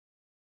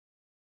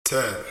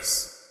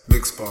Taz,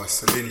 mixed by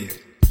Selenium.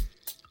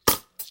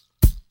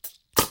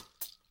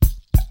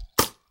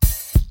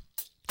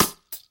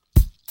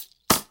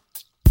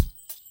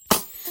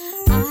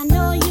 I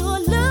know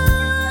you're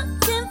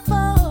looking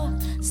for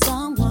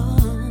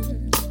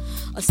someone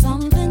or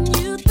something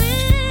you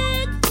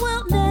think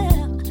will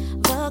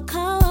never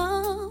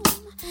come.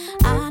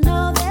 I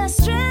know there's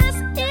stress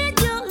in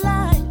your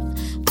life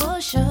for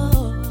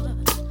sure,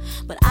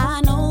 but I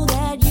know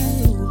that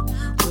you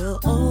will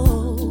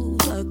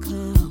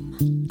overcome.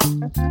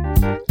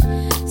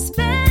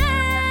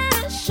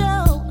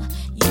 Special,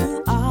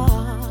 you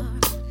are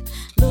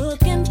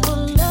looking for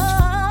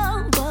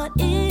love, but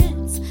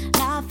it's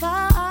not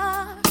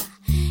far.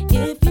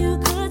 If you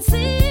could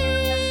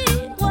see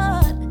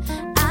what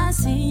I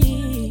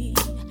see,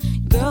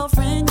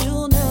 girlfriend,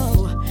 you'll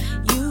know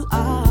you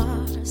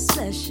are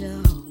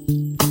special.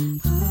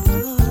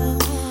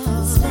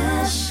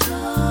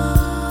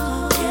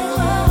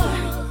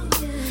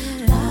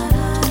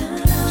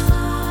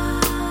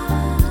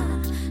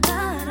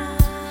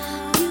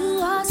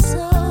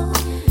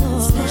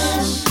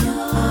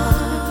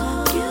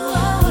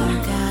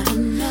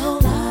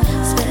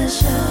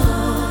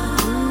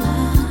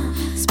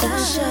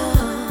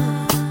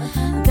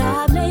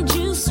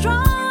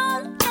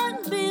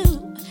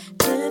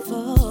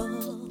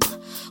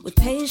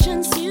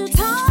 Patience, you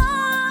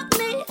taught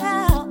me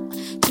how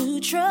to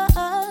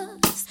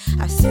trust.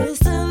 Our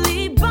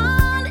sisterly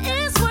bond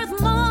is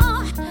worth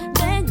more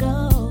than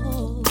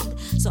gold.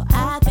 So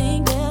I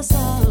think there's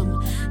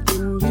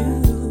something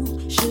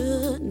you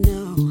should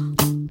know.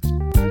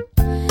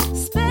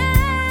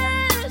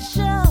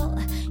 Special,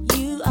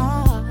 you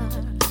are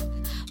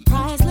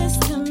priceless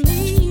to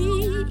me.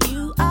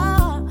 You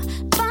are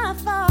by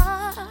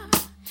far.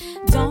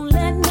 Don't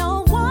let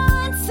no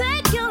one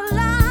take your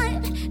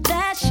light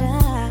that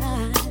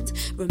shines.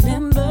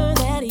 Remember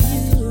that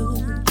you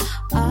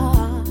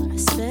are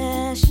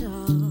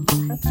special.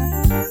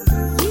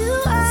 You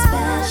are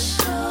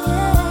special.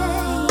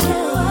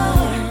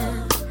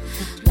 Yeah.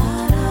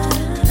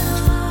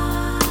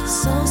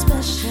 So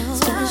special.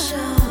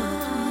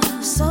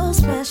 So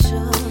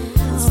special.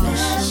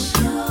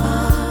 Special.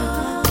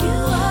 You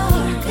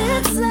are.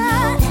 It's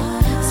that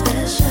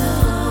special.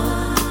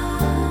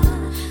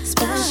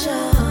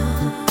 Special.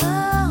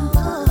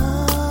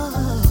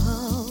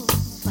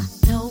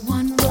 No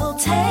one will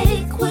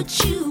take what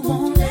you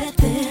won't let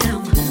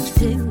them.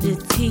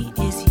 Dignity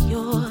is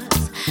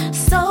yours,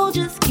 so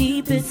just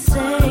keep it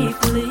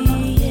safely.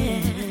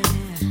 Yeah.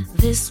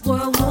 This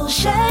world will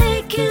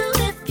shake you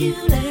if you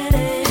let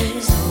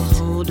it. So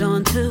hold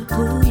on to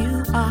who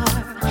you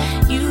are.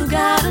 You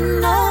gotta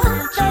know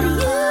that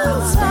you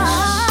are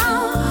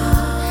special.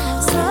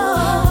 So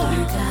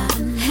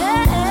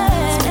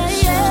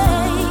special.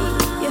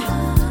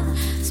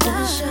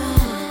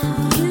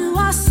 You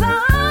are so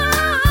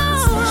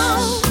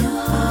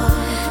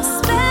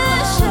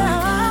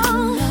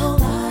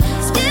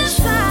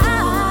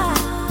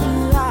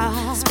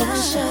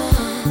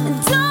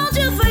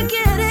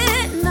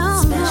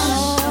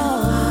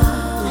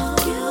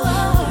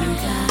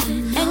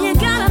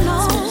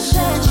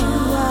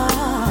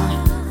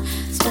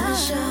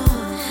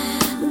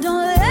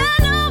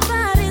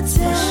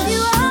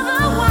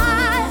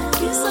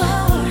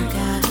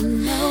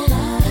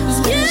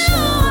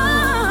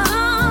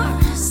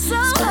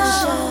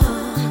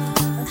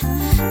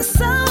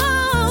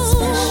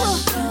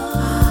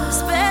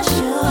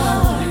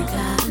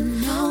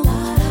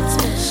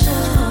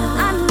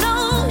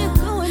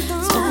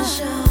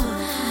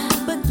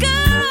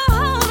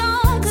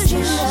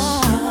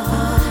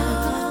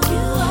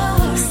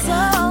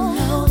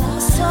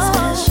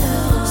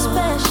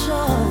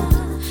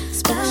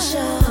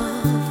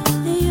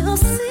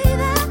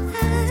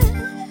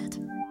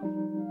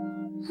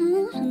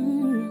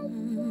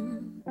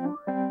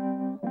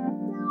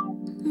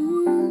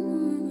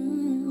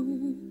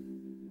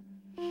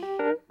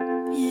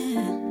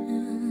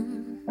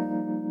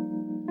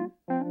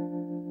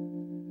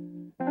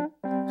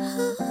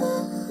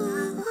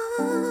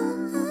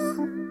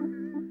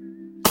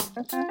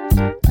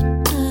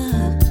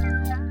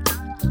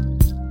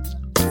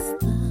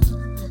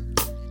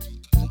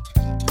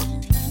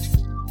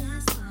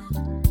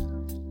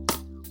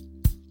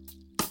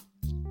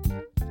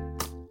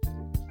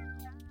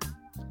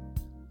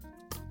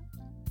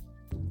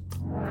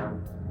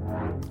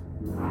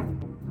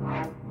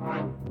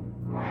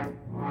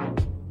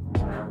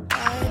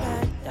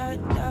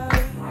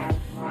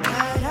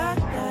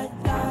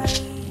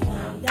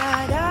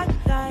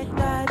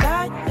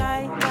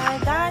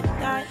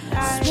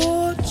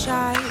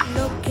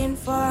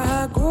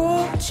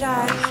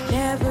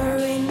never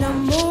in the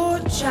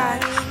mood,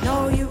 child.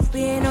 Know you've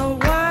been a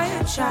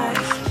wild child,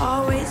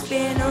 always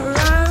been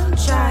around,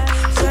 child.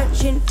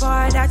 Searching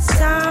for that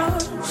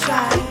sound,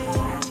 child.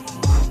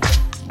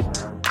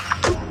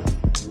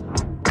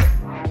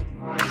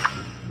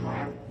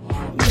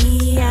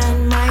 Me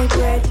and my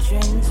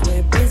brethren,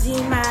 we're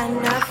busy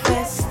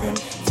manifesting,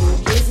 too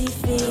busy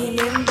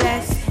feeling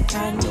blessed.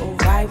 Can you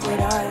vibe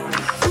with us?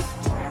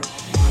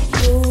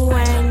 You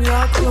and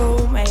your crew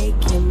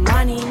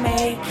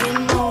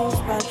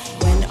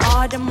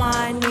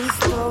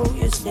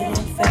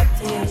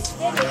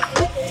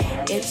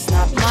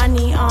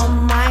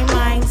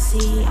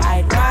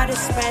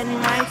spend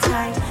my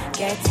time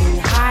getting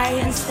high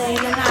and staying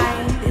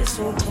aligned. It's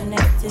all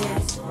connected.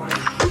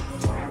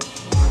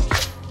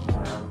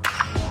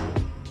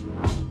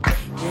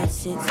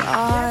 Yes, it's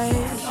all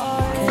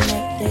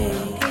connected.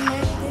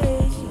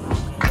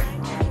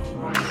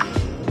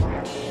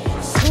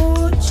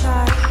 Smooth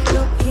chat,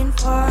 looking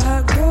for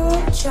her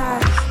group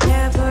chat.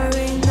 Never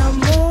in the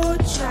mood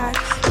chat.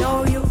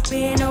 Know you've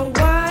been a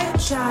wild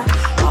chat.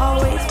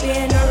 Always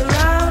been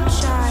around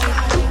chat.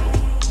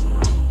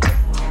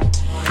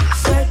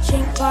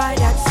 Searching for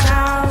that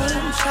sound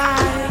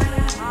chat.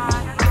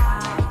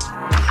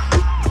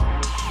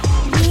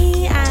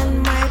 Me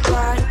and my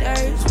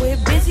brothers,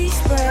 we're busy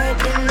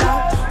spreading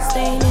love.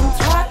 Staying in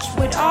touch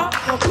with all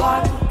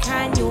God.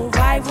 Can you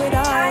vibe with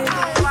us?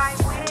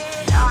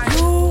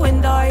 You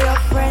and all your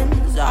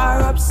friends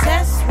are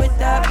obsessed with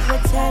the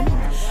pretend.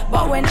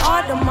 But when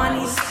all the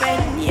money's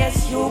spent,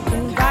 yes, you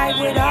can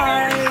vibe with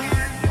us.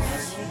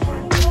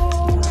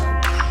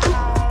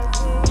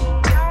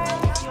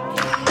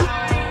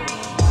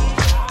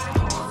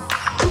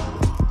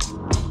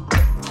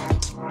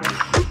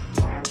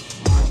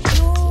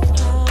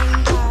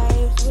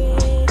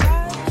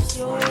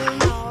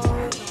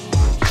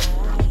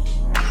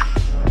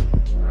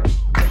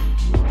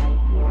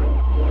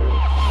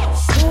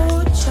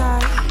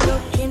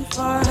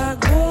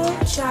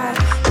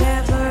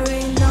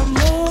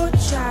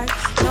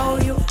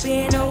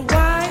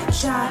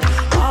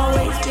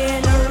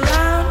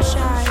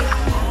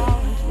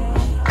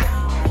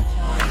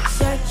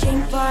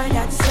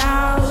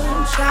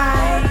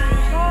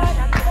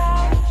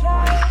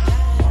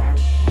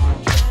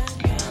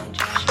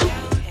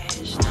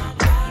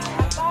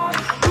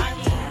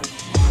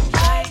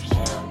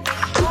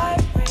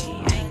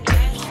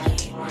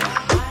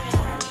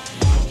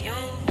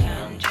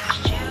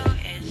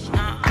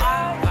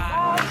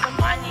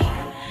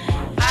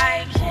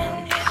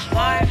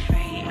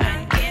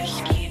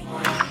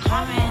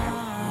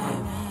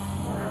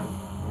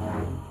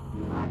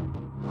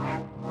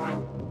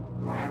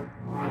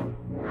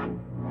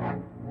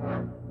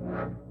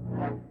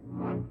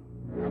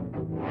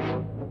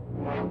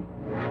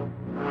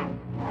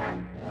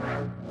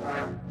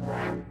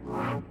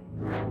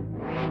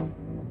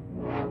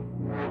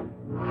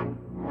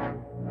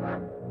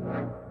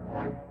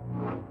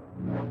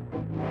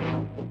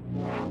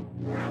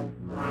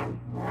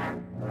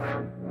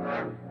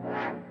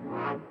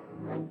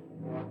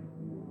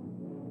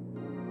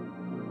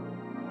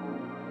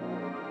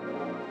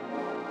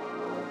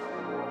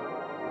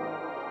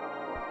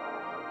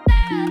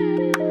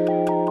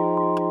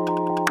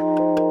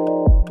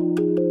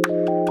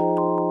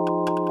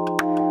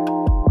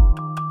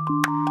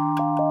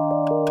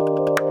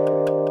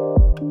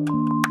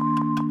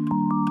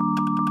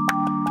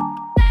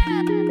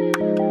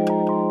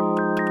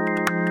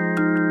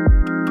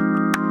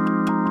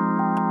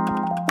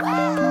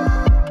 Wow.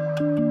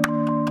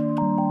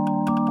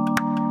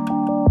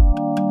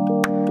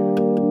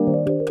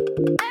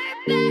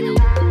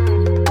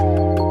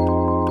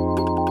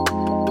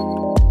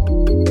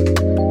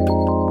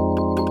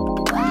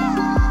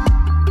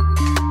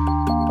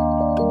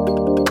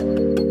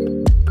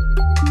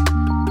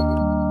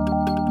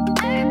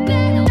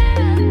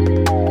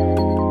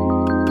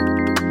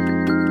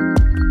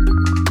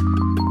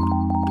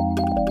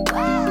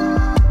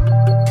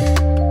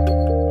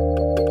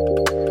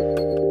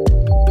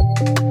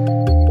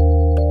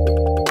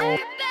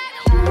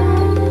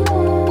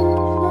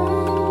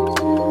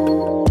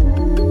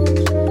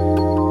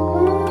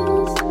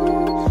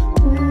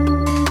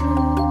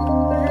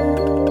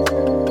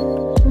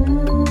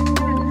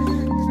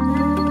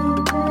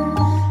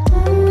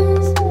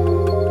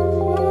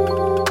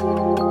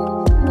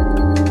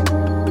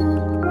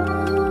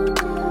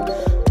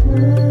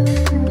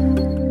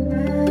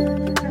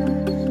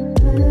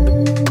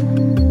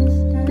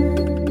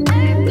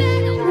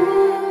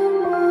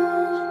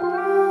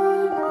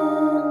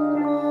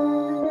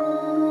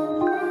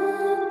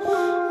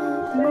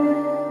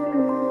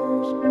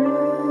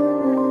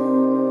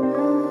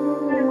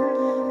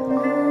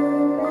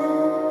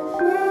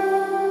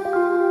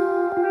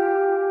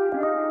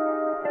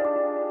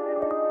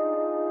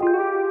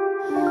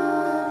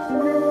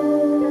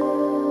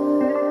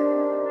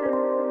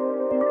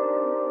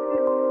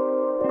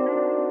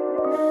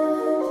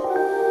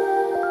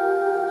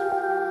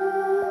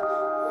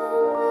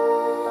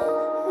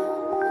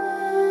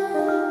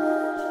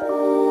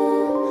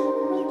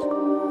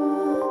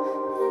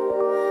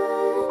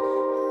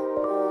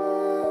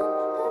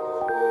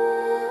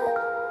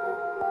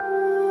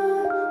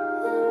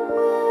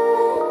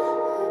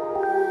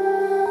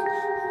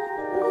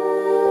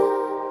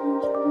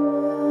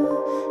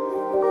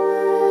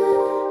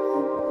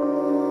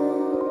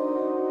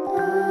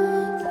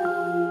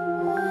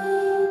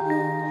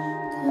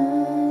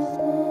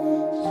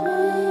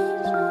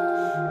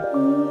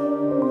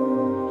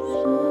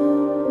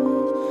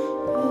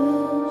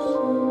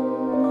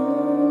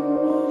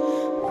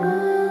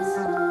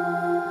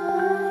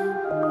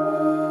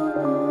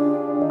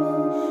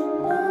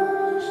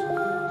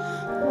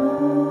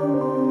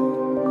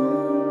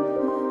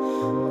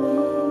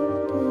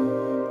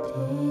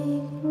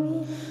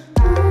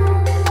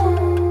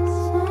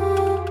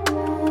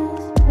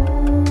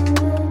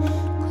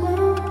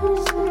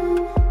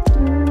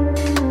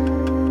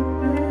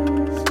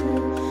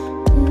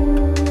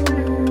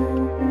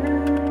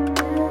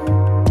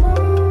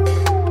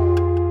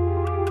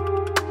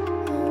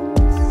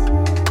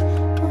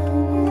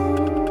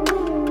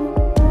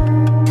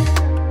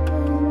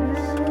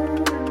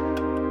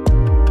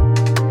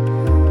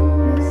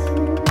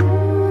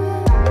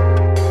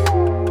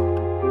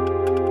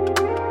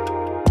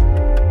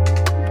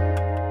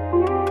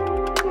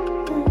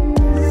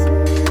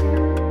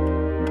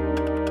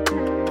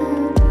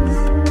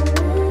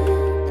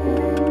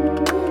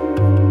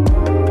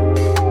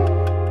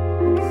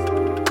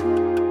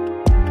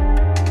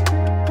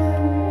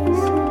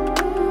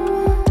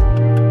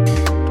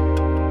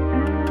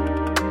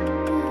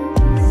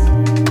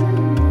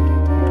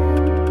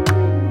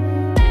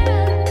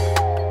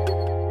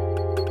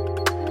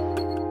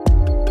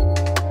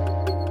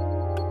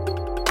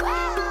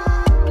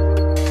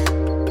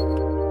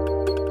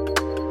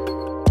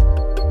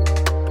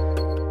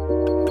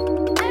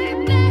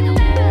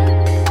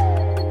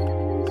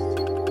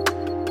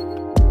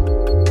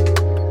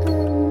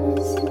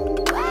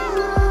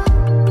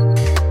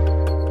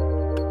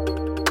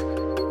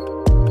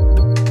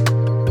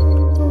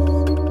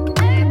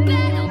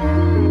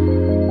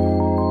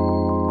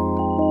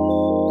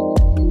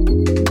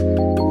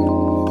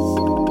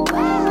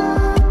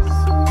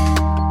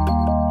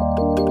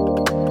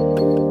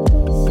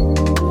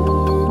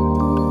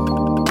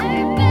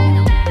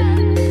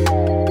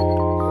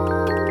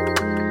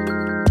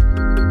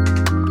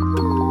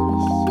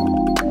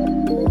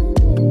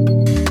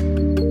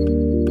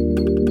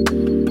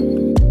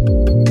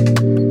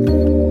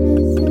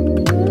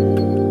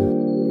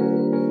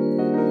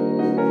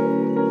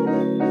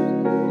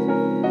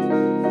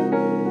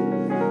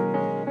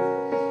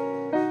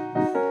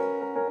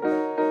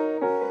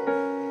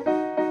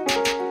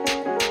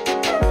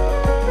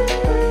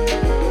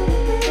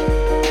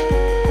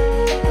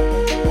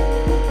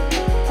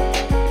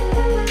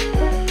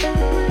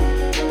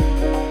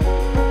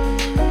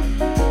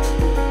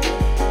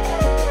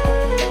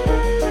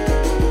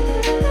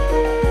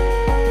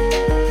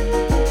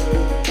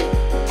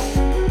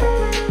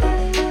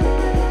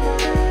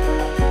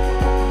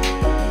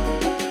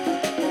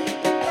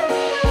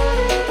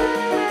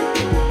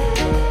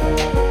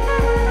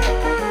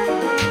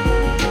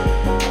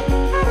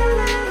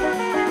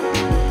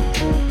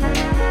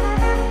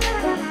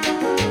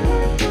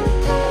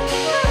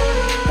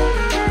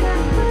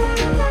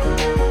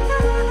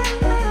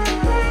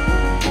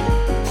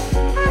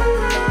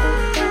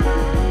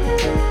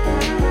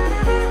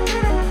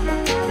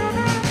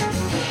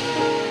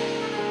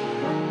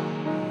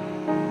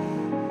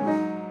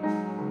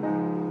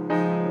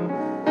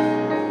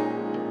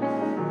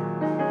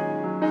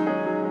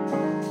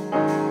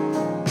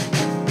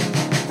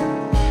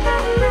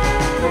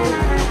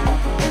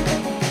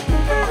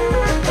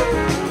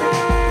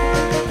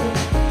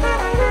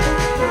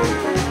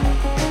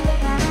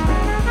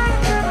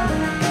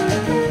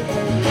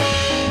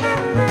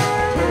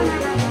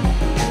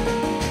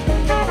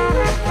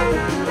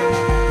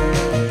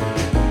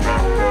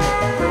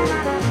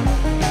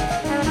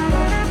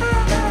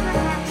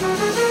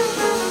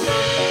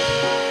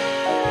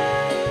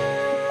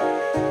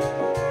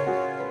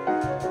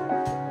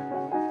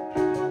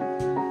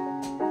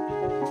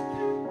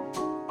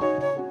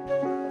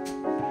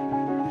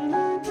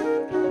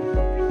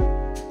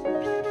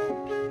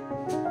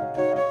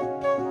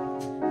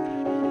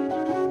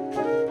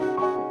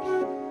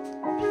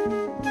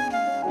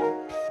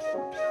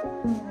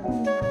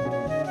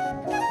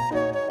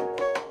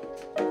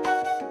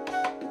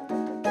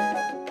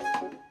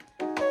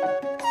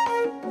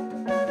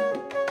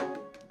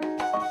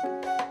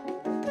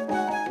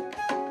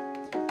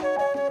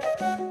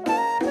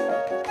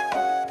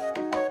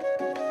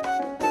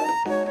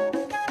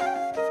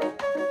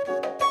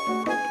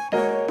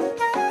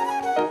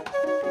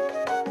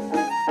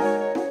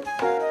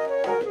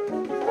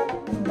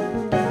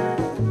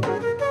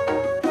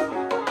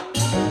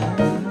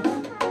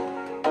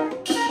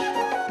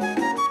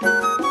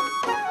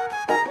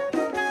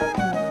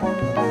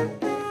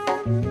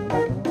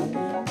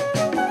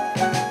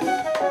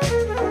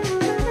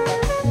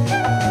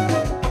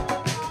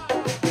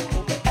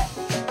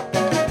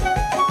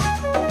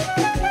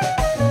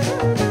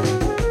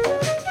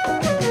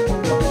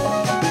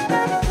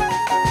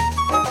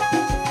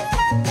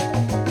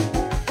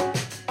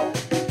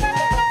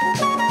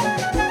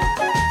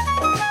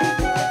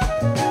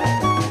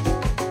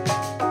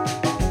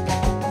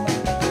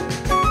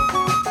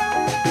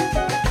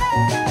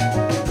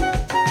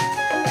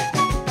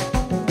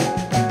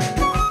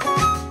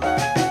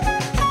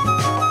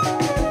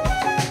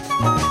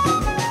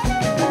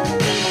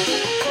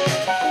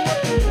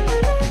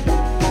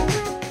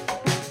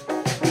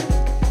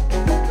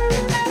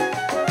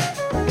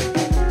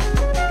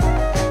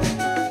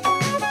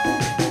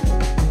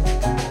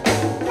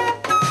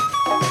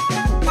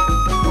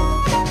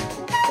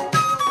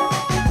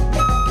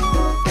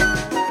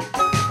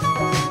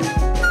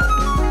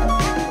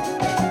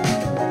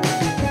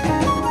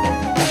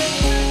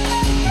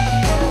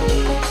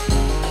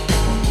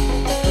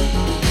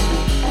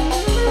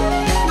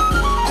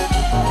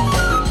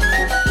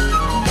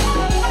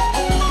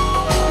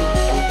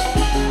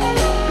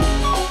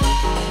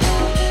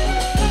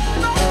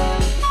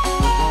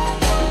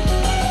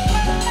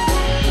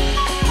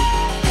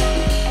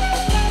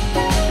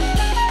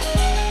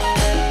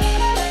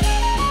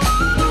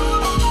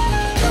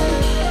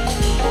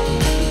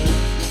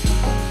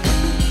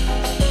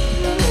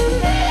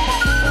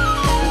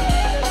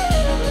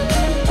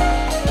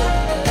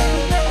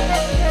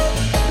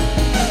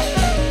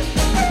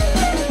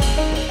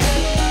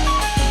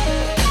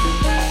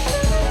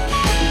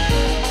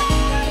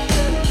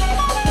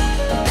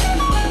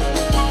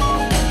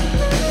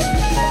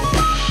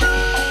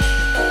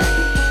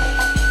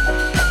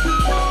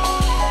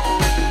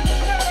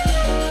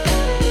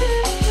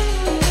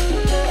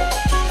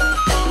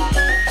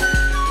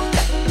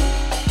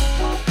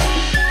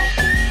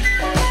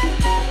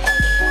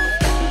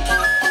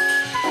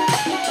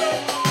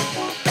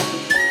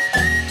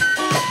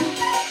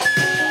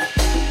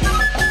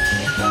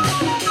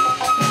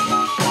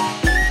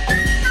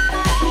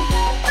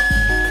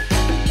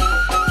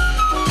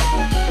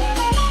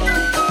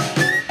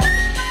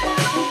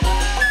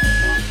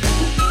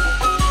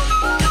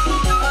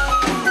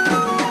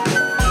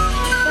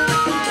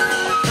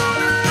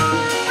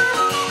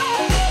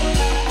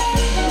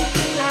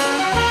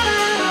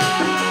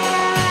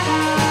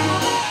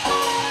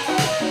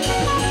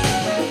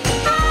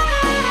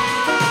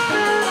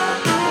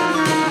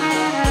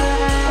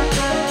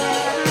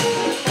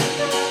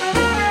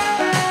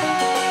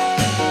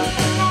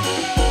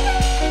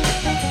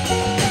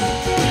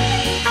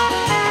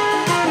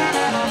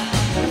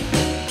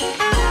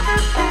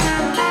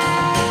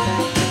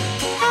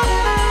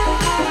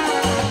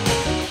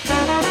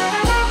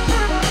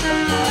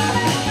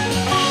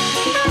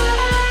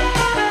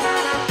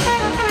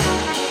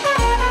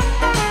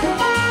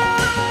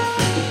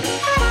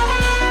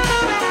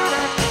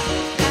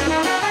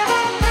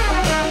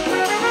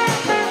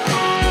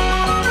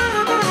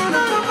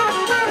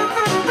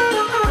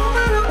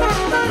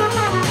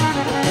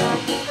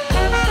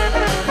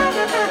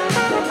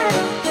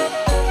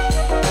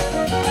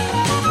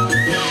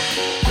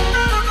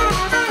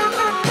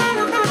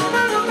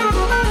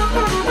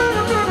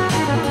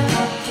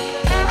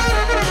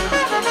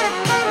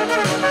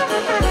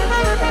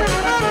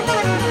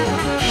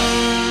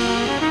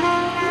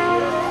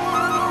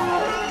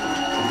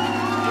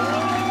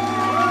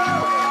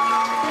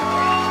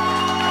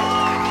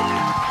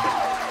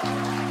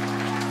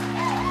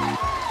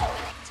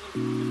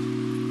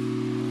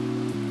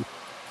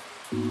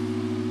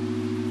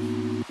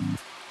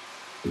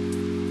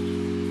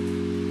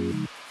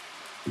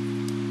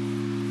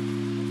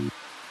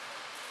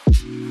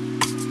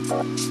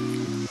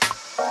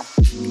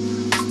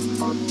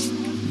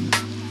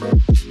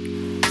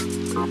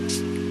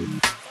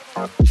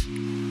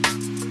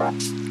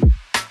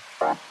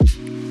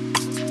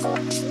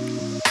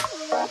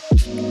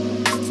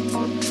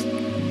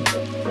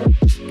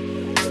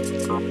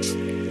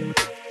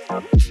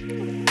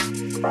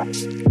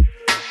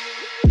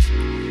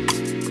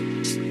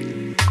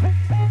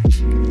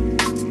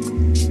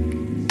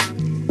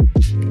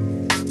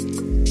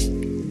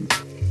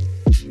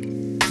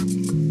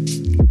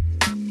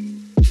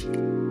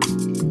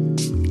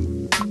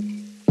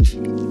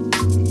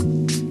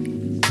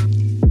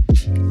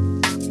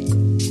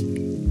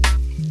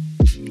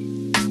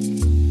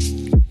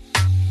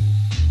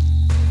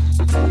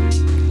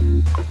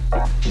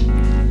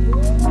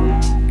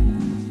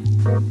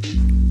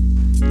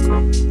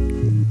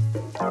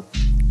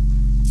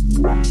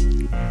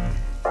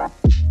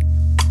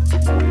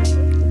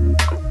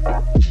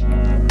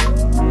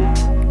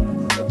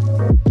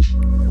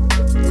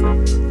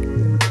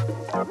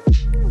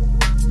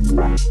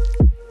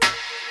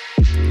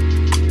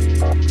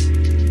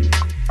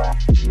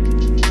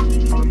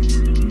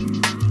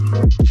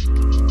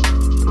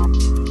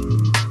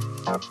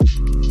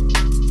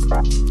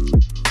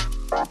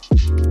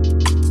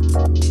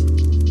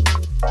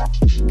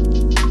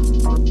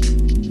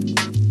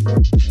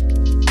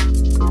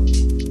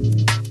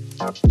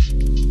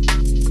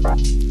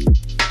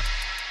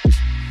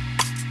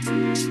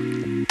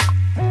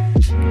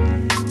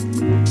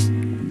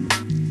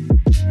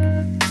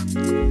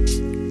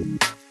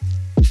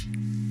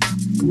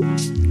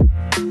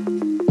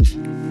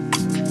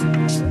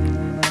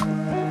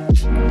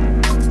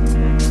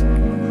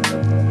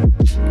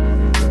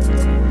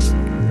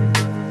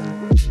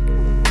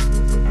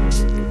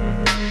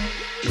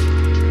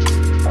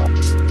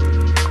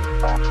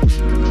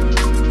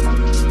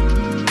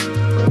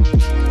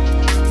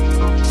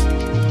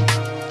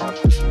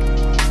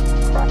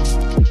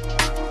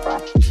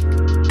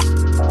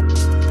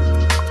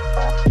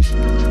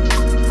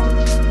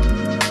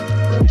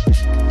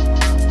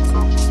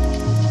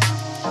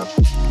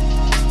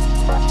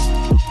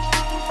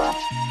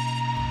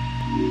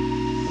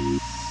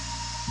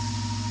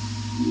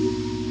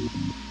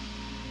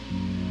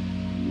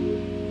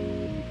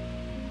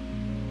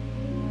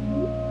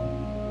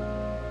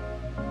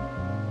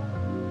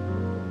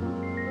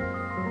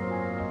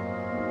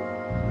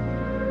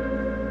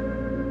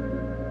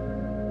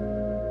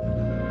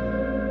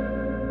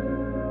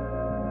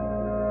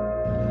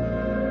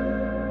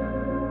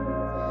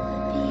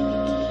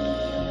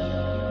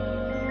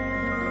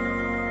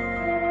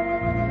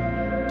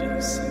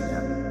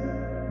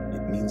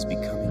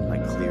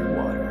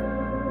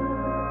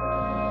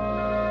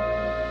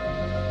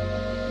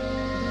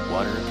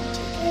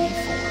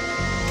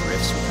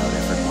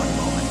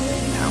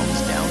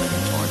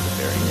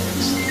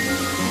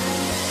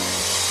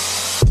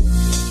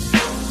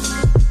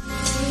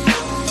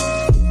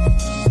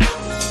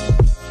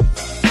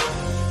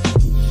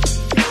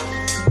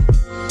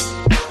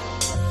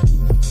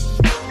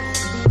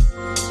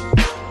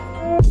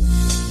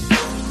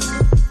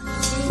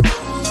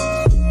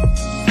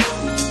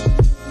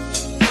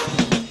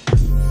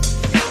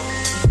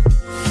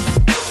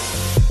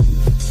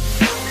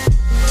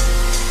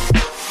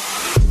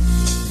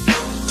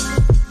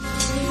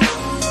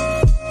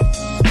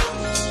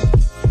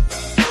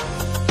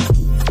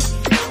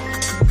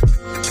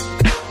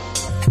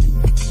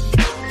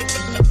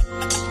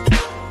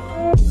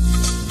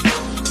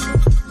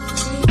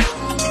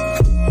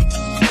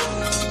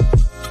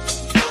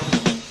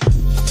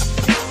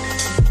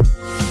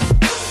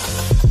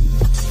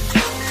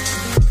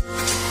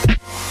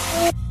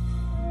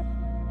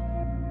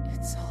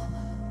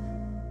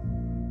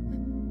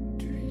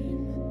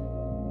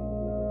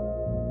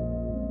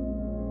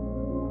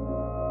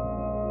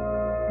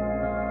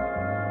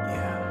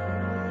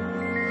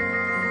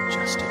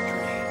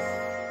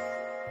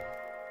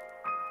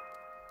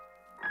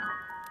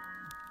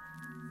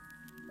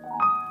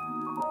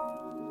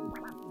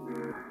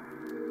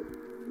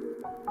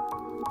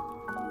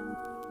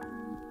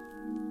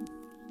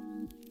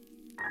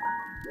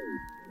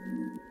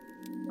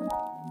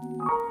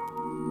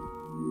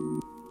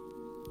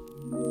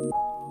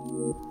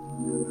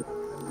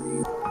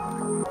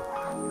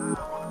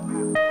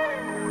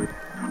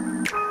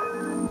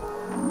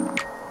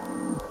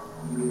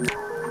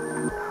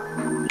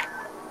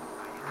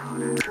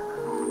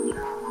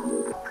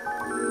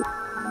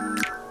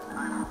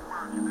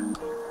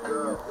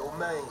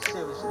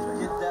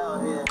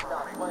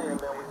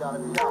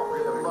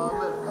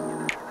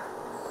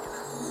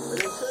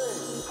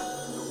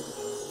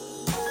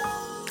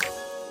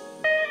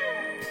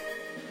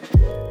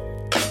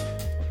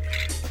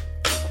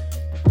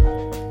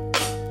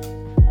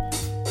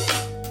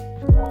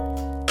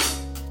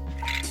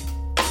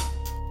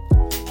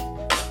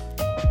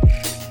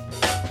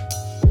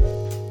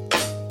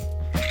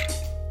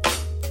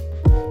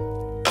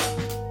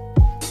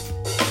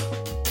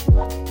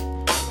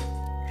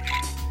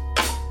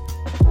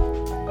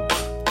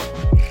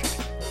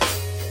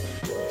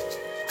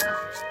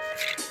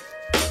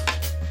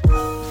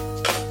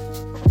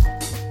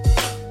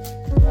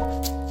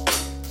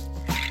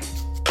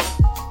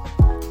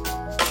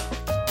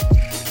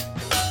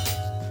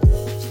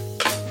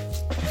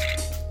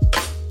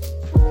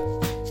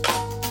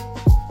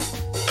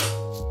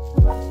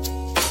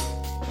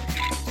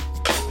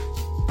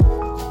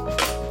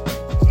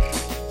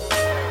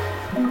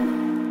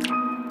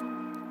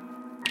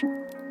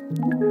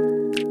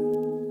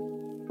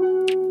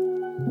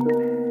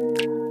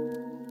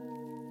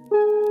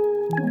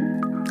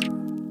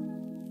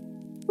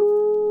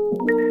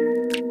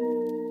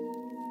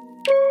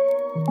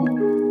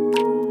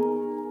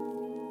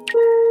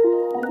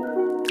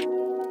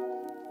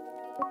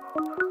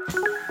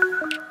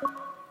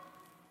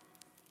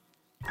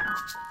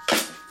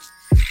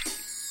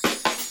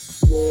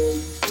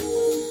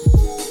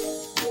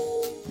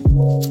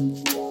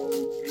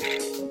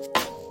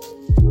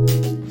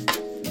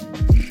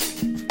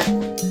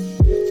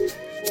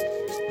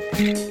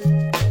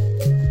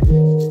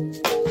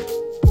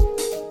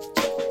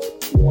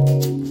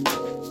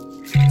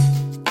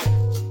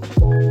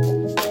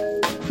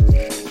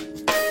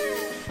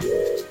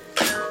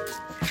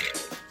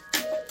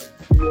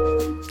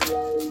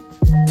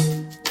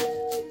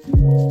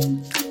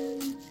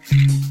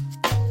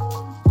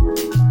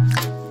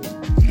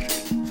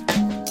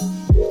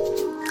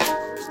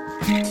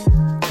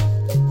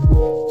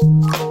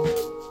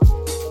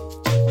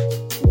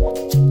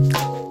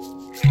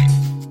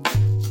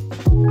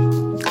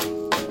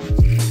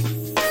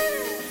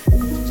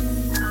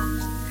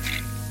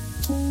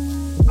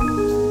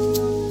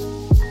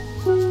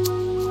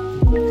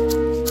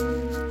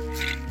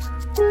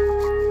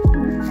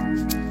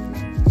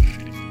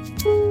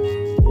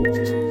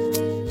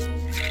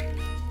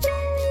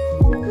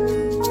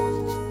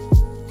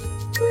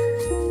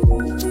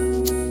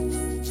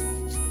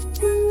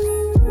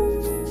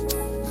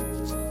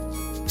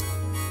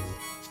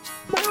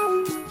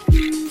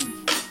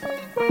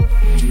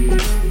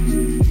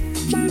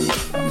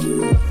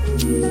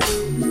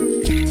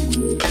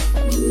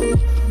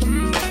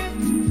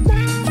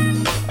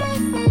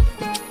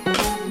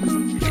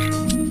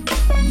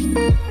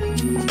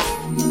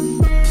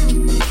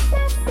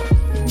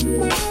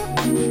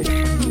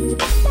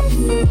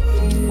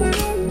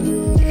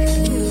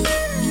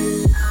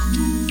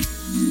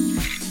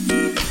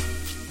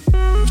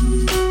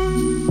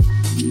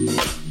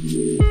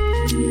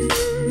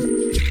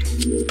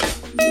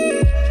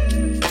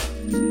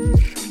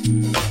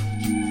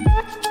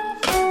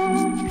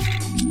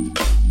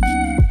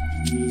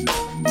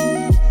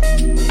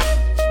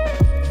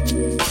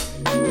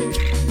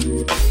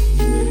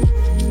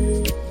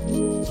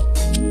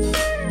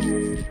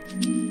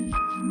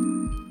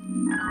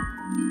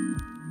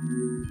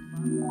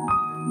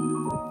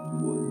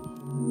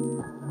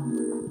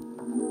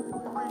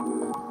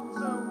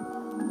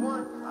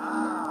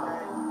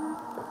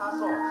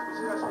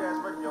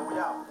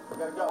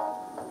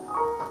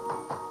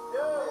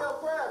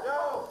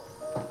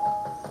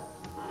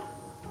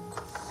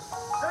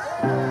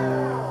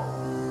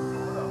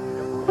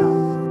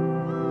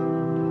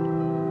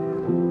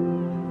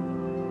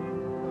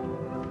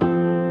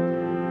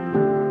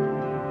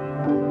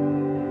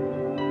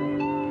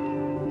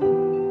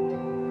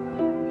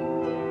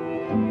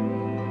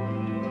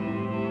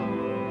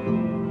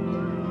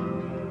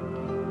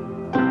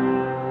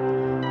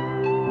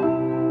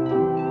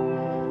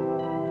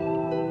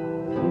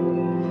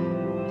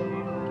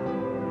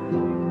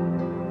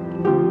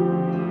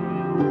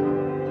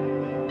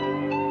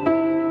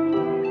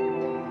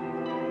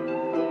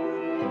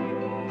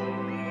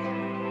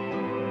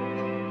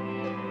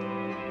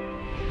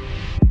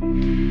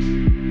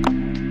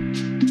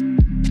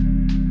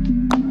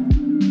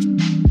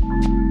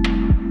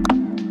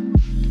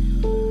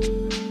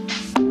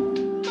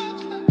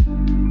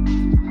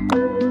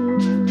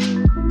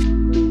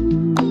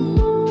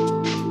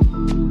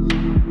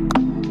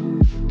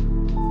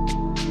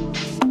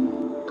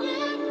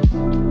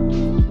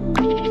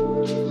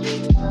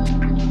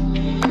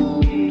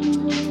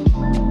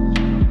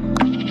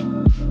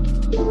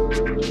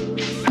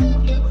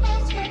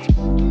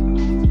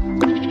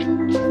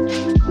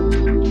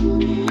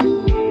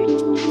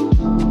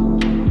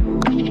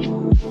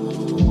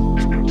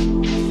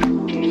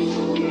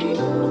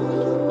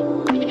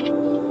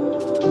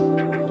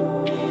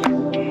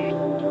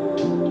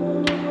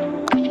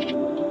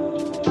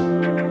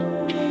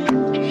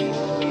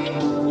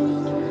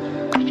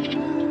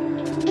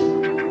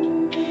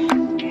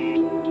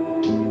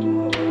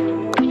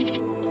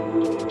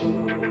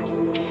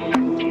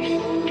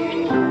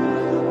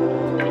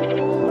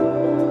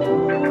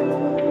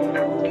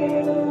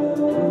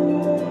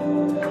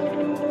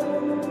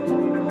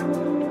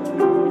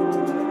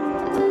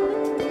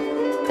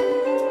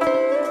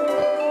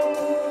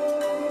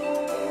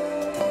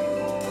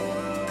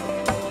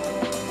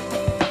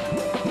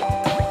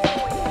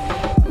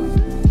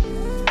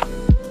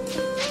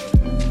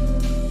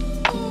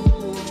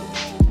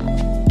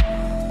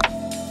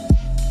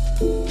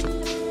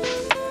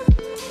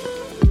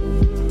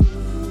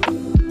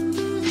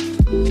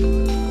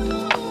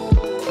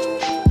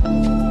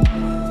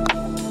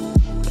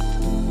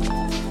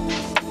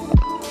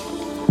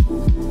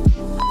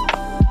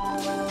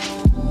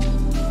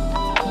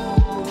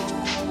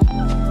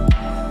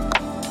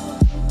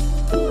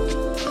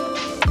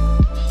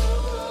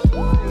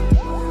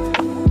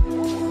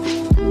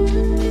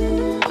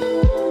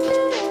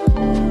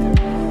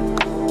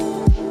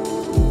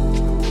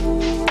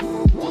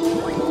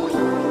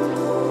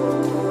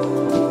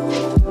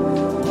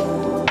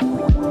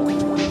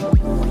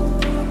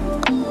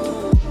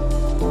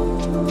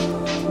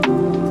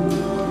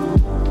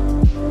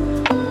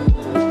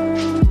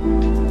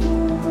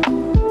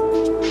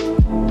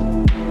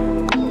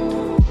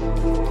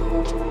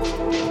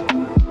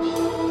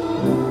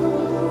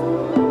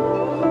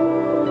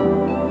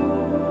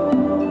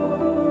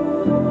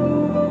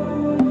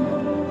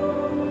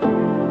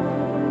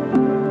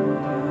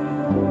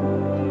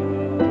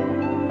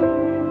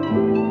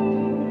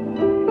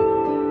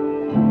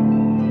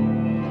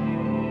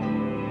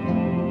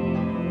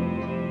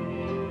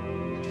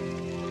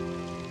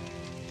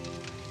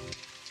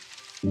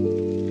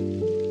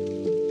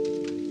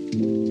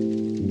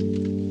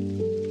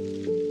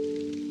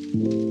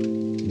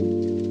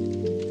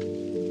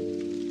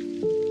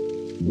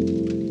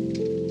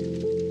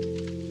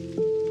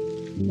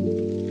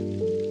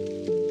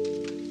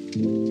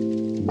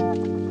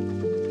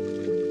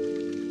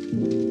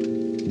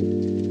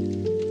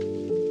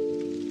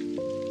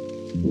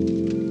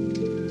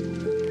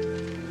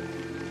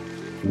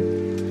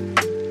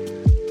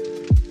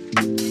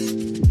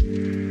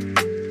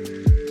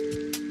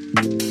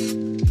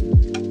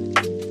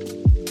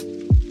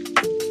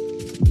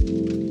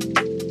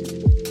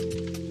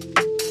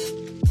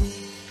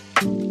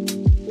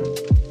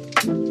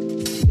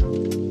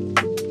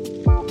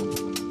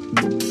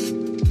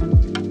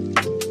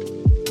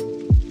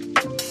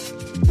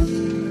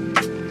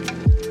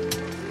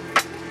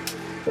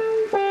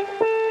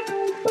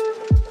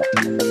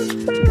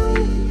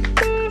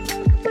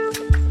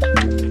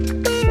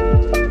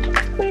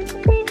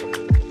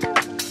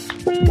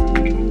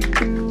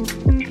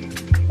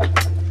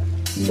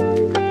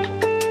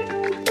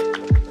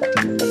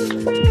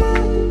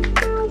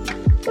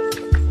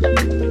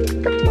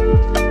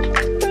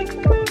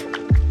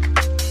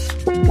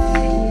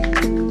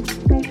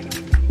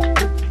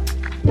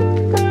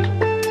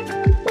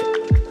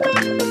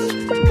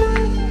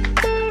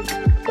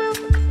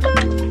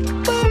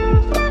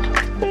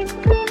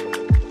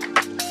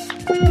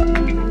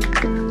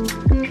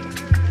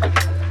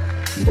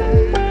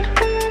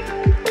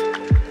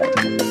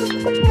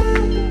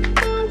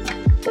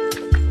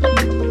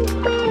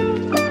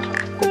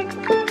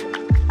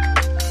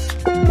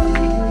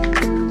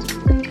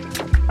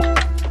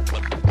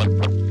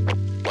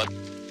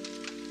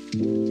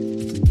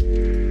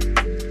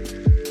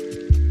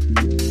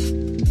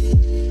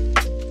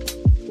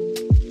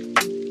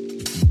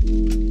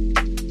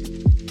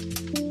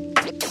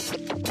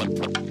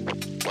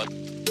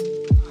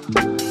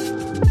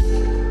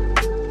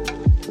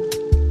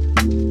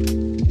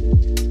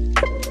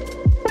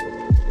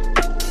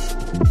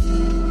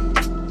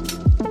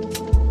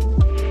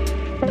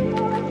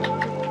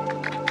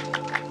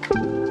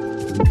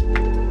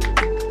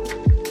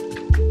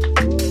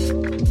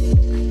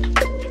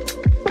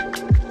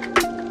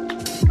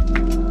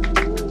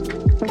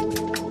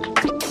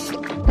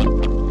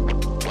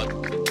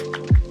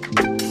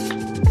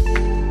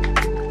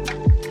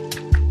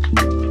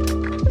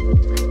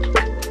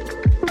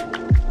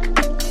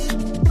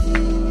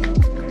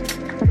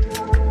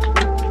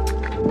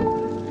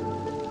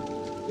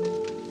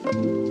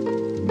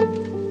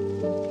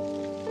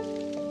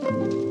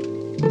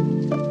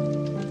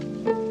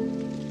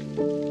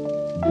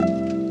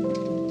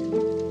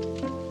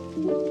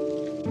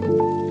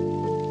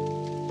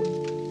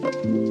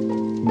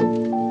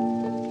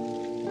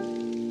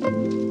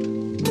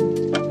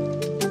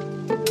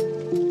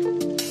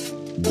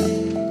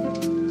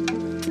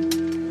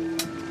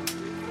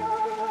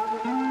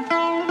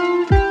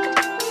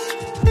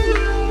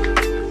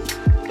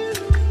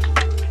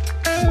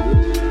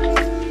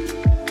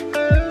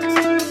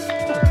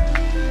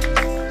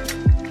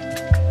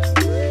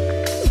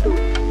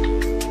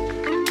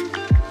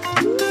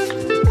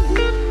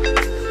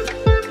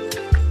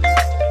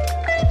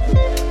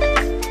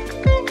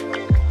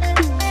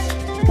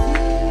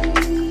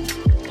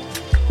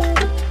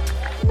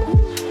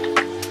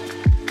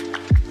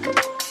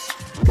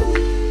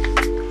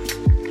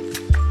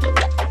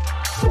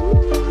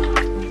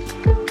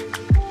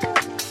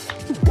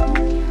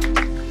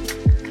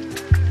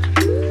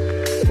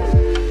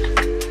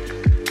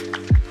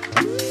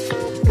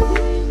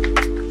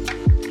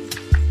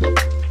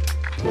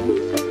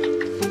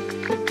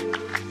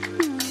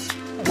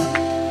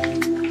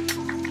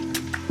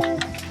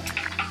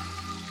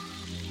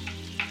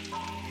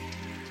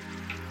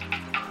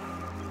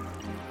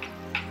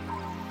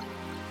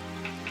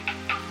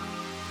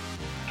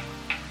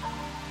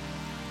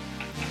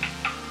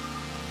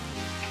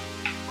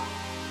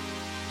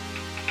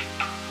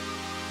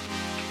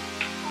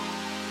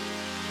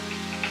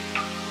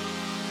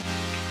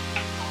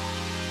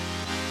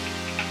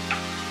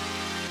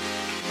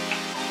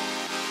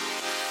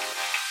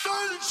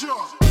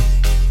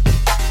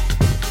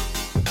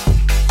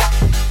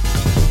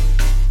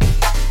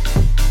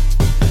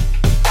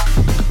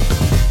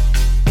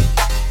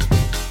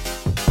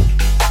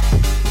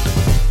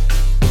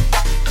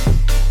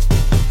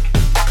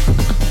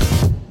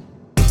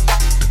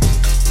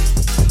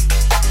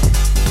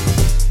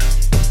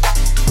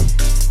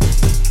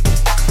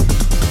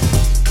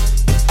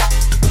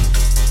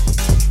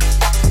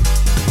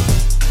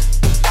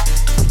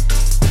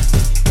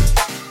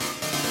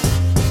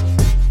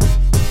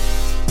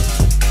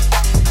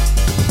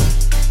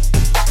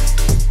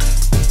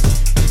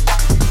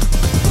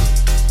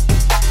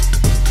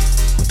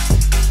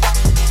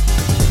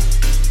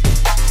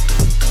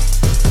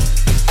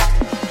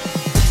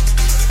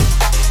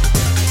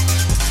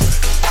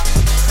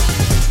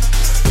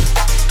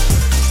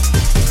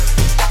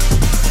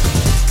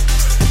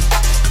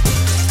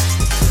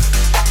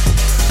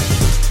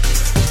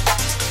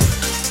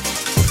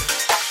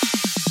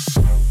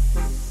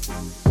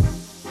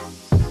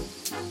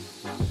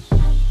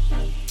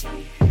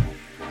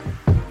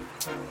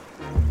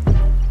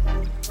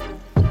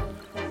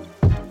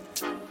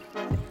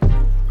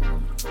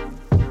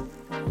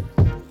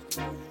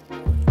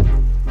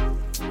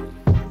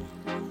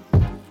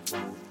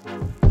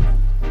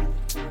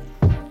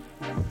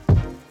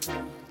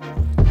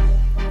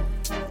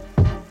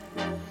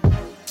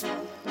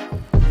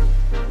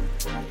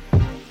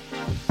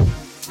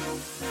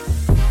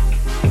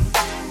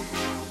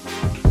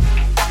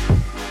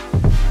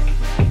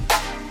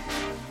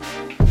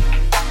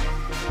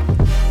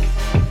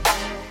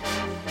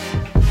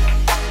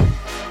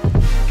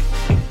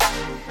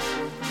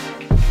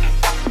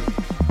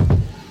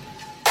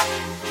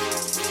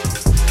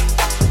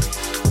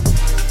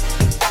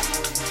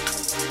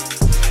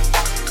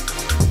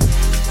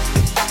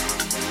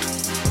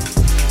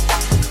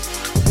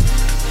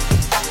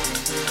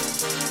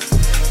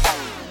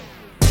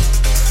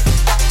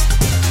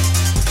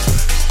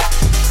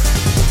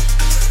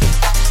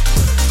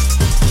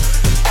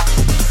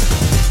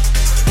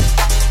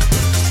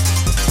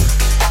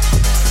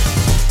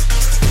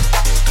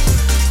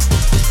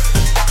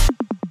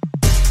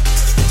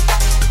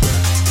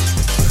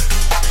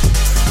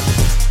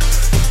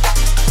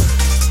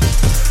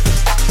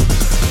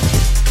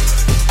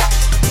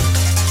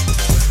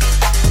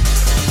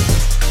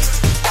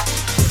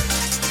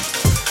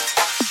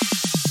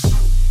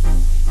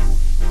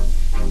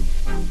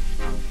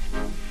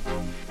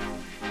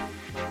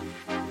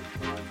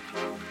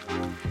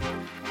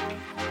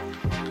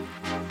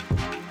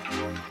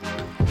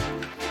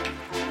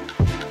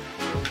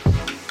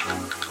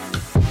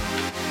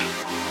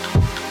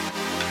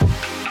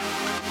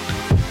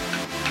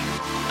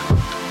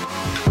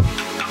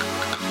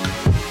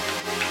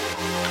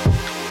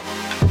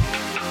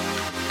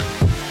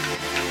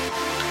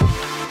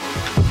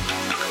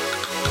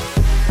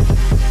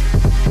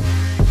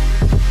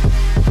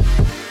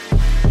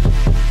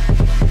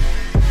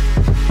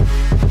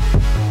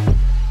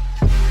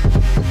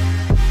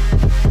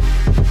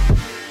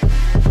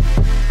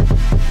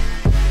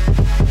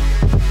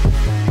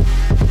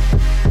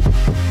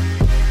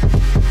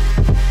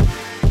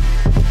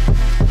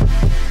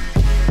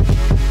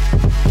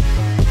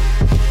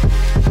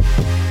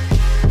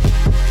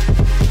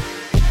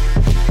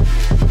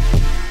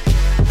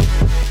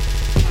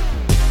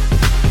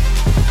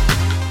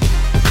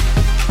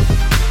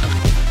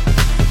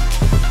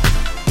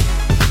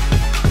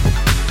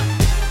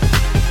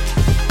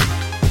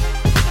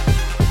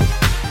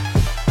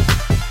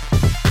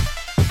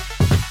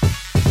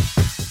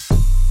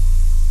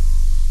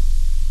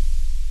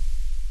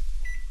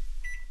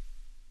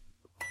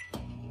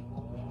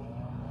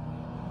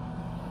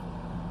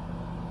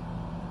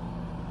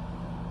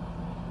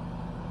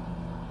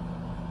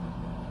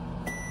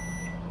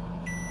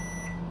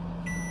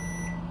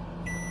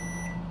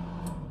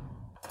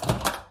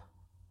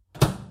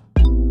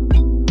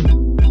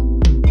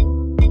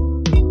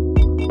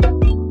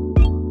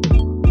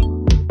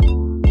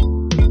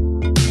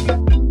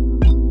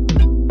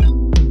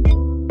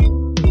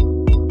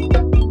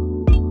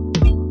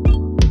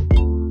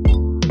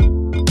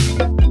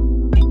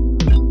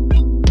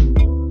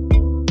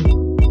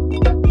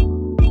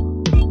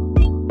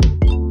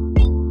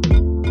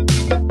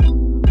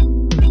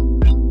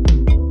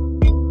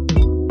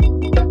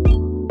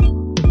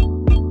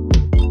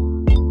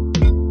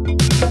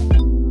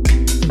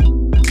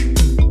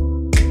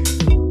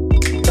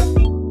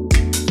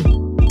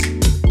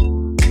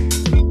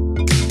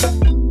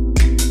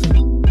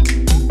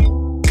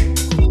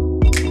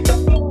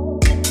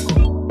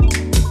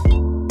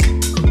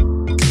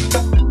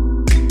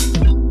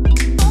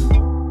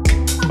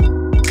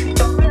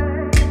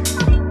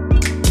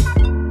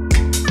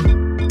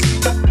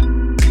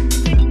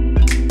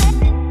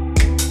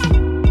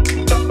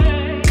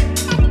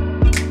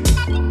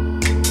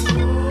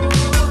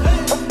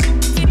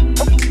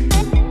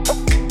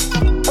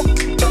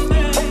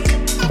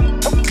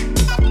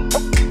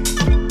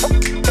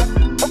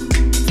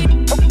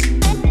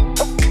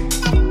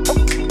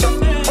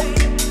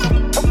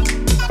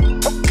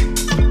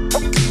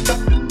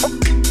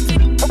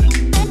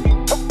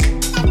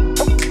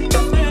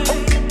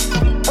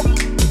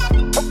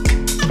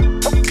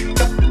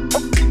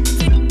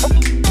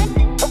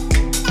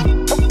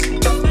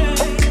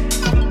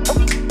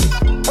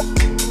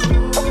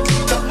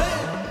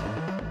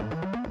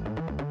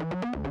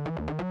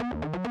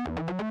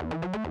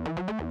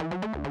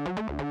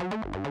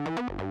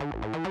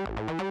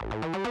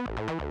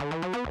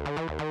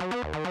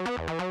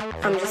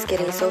 I'm just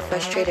getting so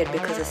frustrated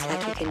because it's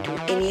like you can do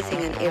anything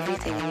and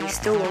everything and you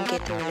still won't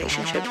get the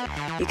relationship.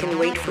 You can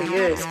wait for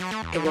years.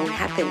 It won't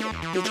happen.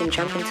 You can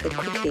jump into it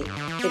quickly.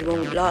 It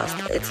won't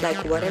last. It's like,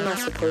 what am I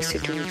supposed to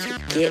do to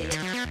get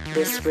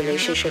this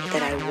relationship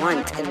that I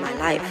want in my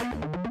life?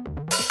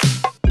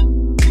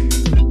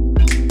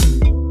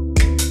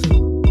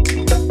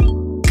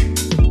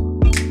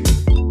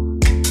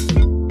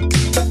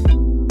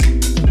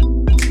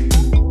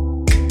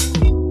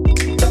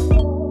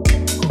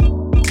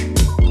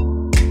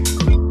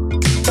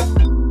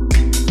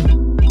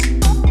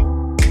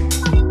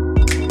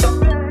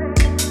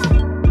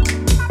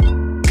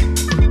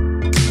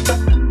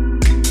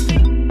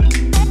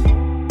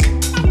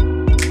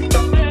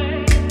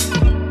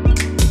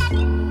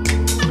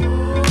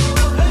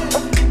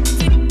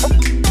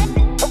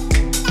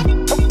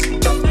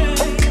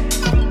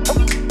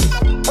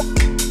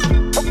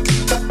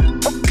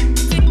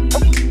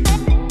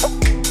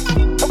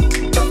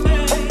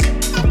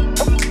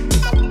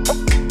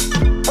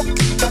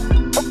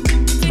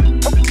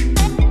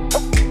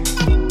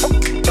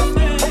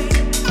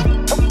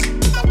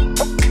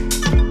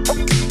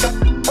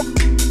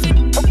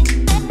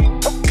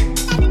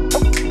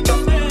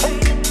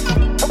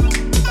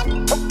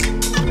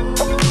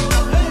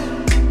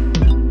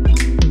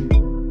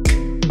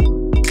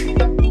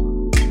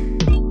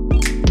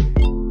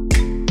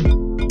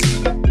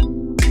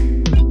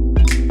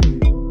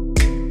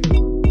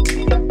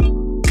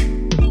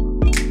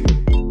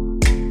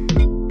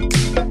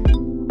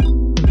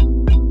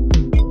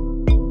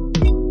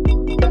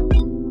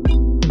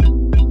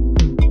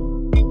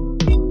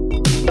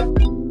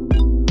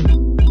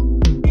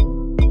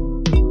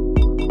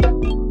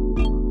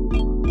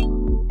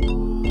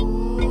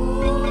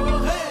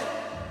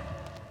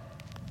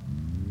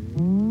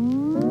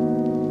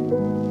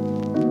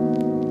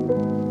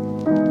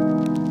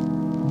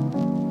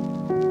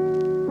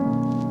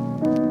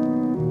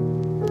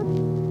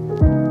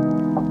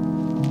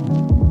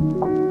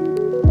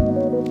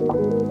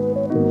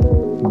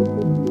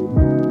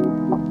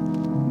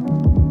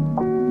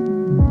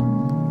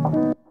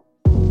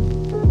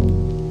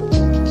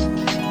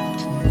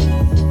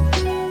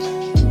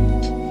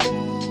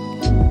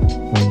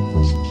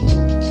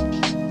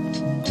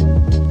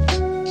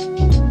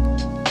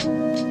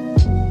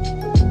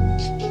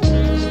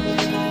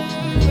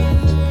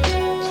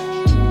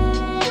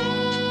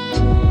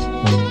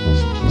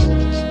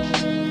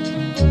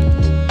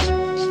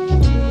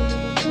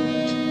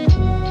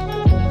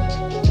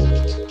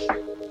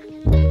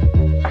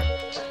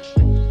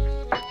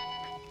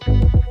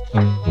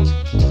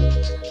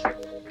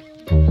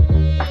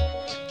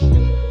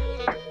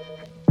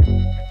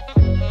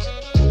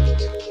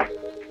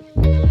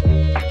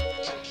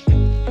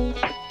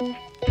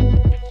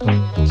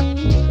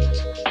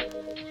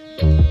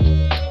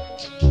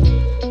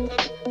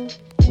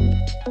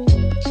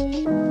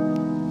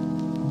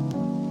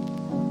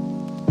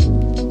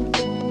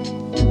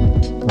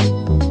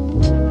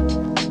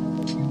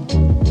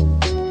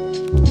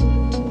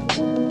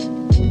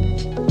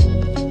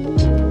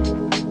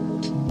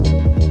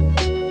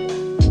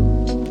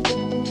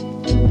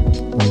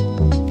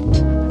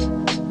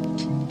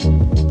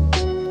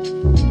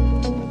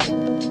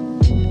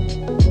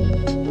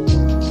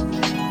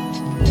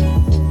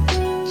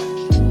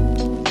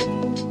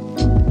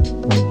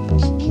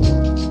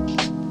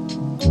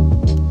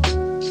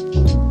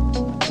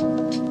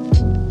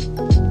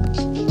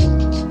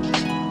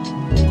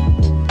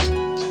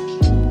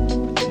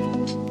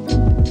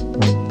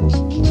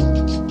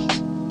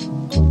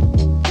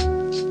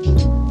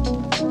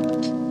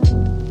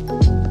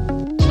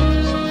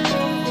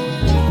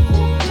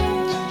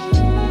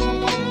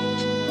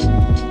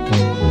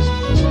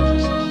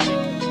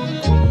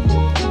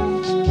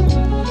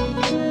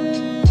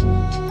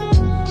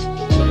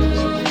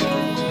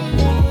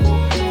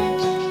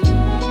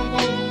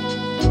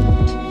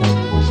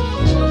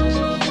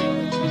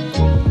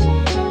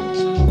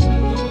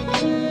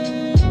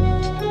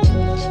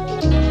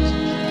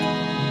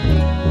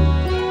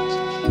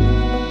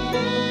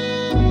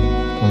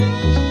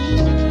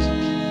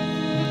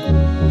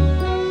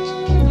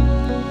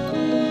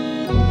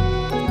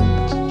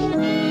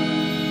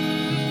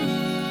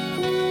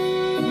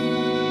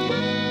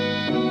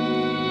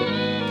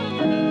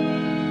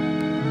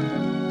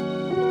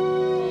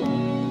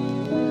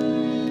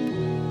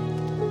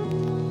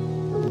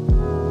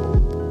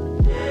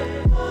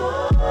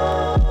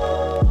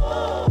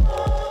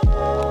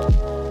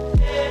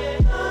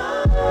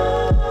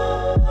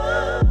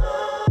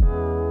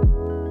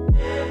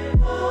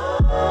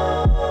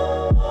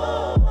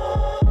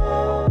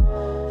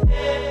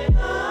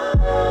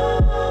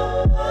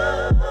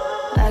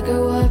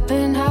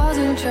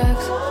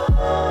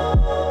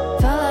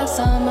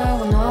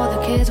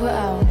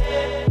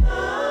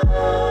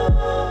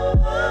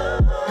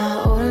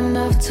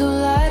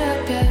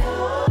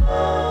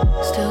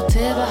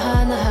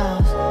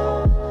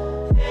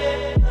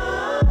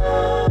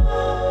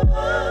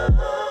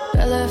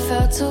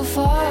 Too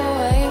far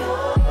away,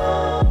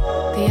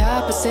 the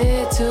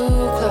opposite too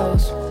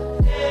close.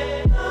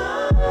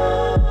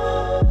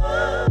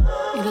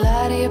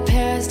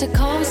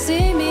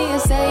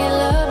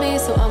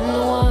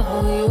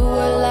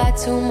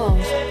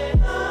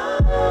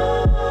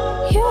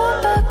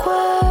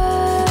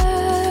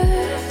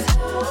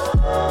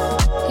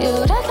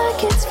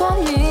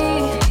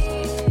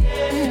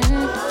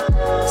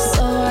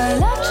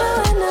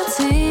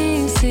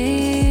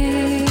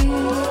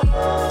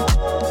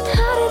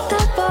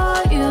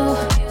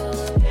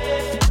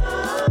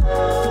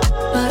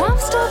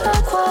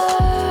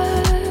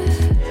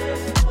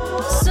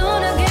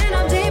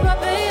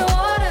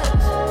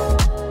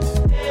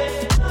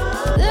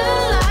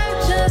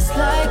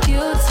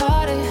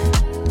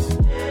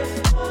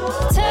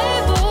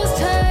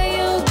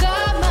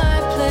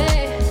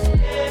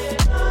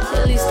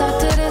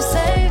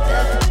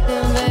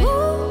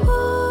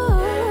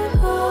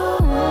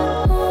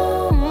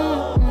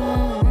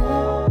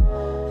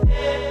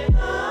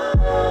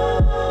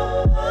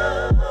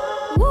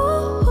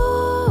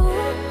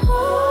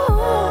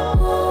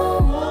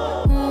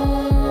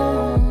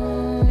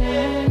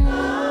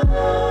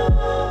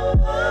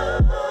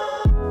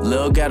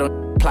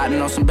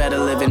 plotting on some better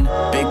living.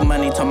 Big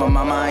money, told my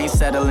mama I ain't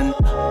settling.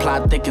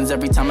 Plot thickens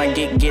every time I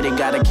get it.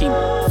 Gotta keep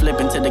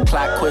flipping till the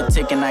clock quit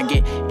ticking. I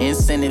get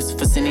incentives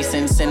for sinning.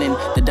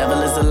 The devil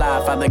is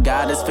alive, Father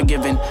God is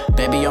forgiven.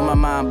 Baby on my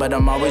mind, but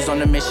I'm always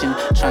on a mission.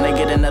 Trying to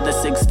get another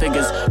 6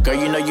 figures. Girl,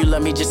 you know you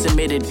love me, just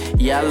admit it.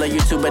 Yeah, I love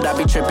you too, but I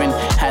be tripping.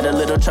 Had a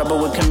little trouble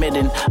with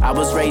committing. I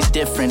was raised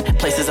different.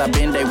 Places I've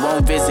been, they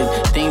won't visit.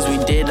 Things we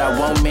did, I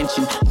won't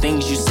mention.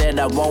 Things you said,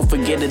 I won't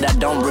forget it. I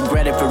don't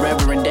regret it,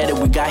 forever indebted.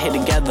 We got here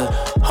together,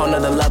 whole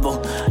nother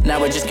level.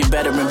 Now it just get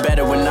better and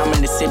better. When I'm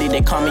in the city,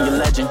 they call me a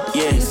legend.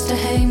 Yeah. Used to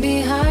hang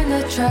behind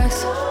the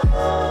tracks,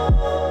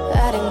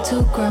 adding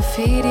to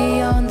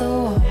graffiti on the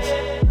walls.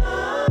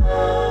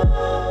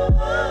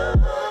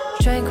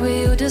 Drank with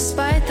you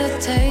despite the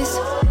taste.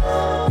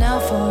 Now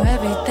for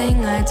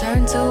everything I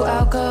turn to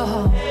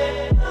alcohol.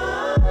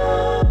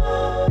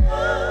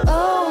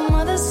 Oh,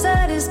 mother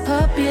said he's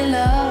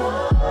popular,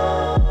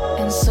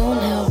 and soon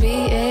he'll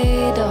be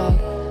a dog.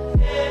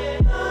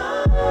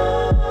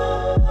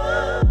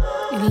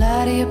 You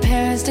lie to your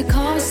parents to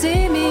come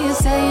see me and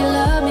say you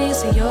love me,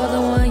 so you're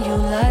the one you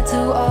lied to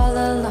all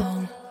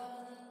along.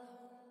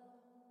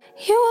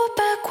 You were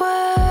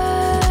backward.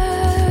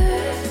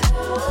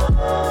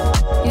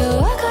 You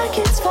act like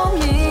it's for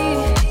me.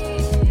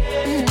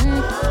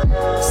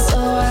 So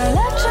I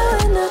left you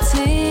in the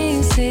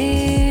TC.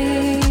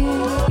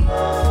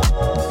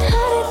 I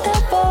did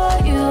that for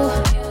you,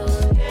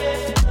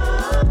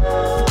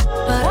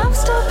 but I'm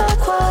still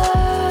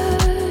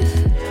backward.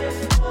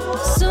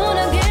 Soon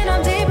again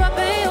I'm deep up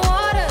in your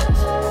waters,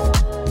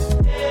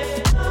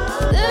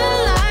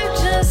 living life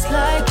just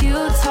like you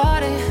taught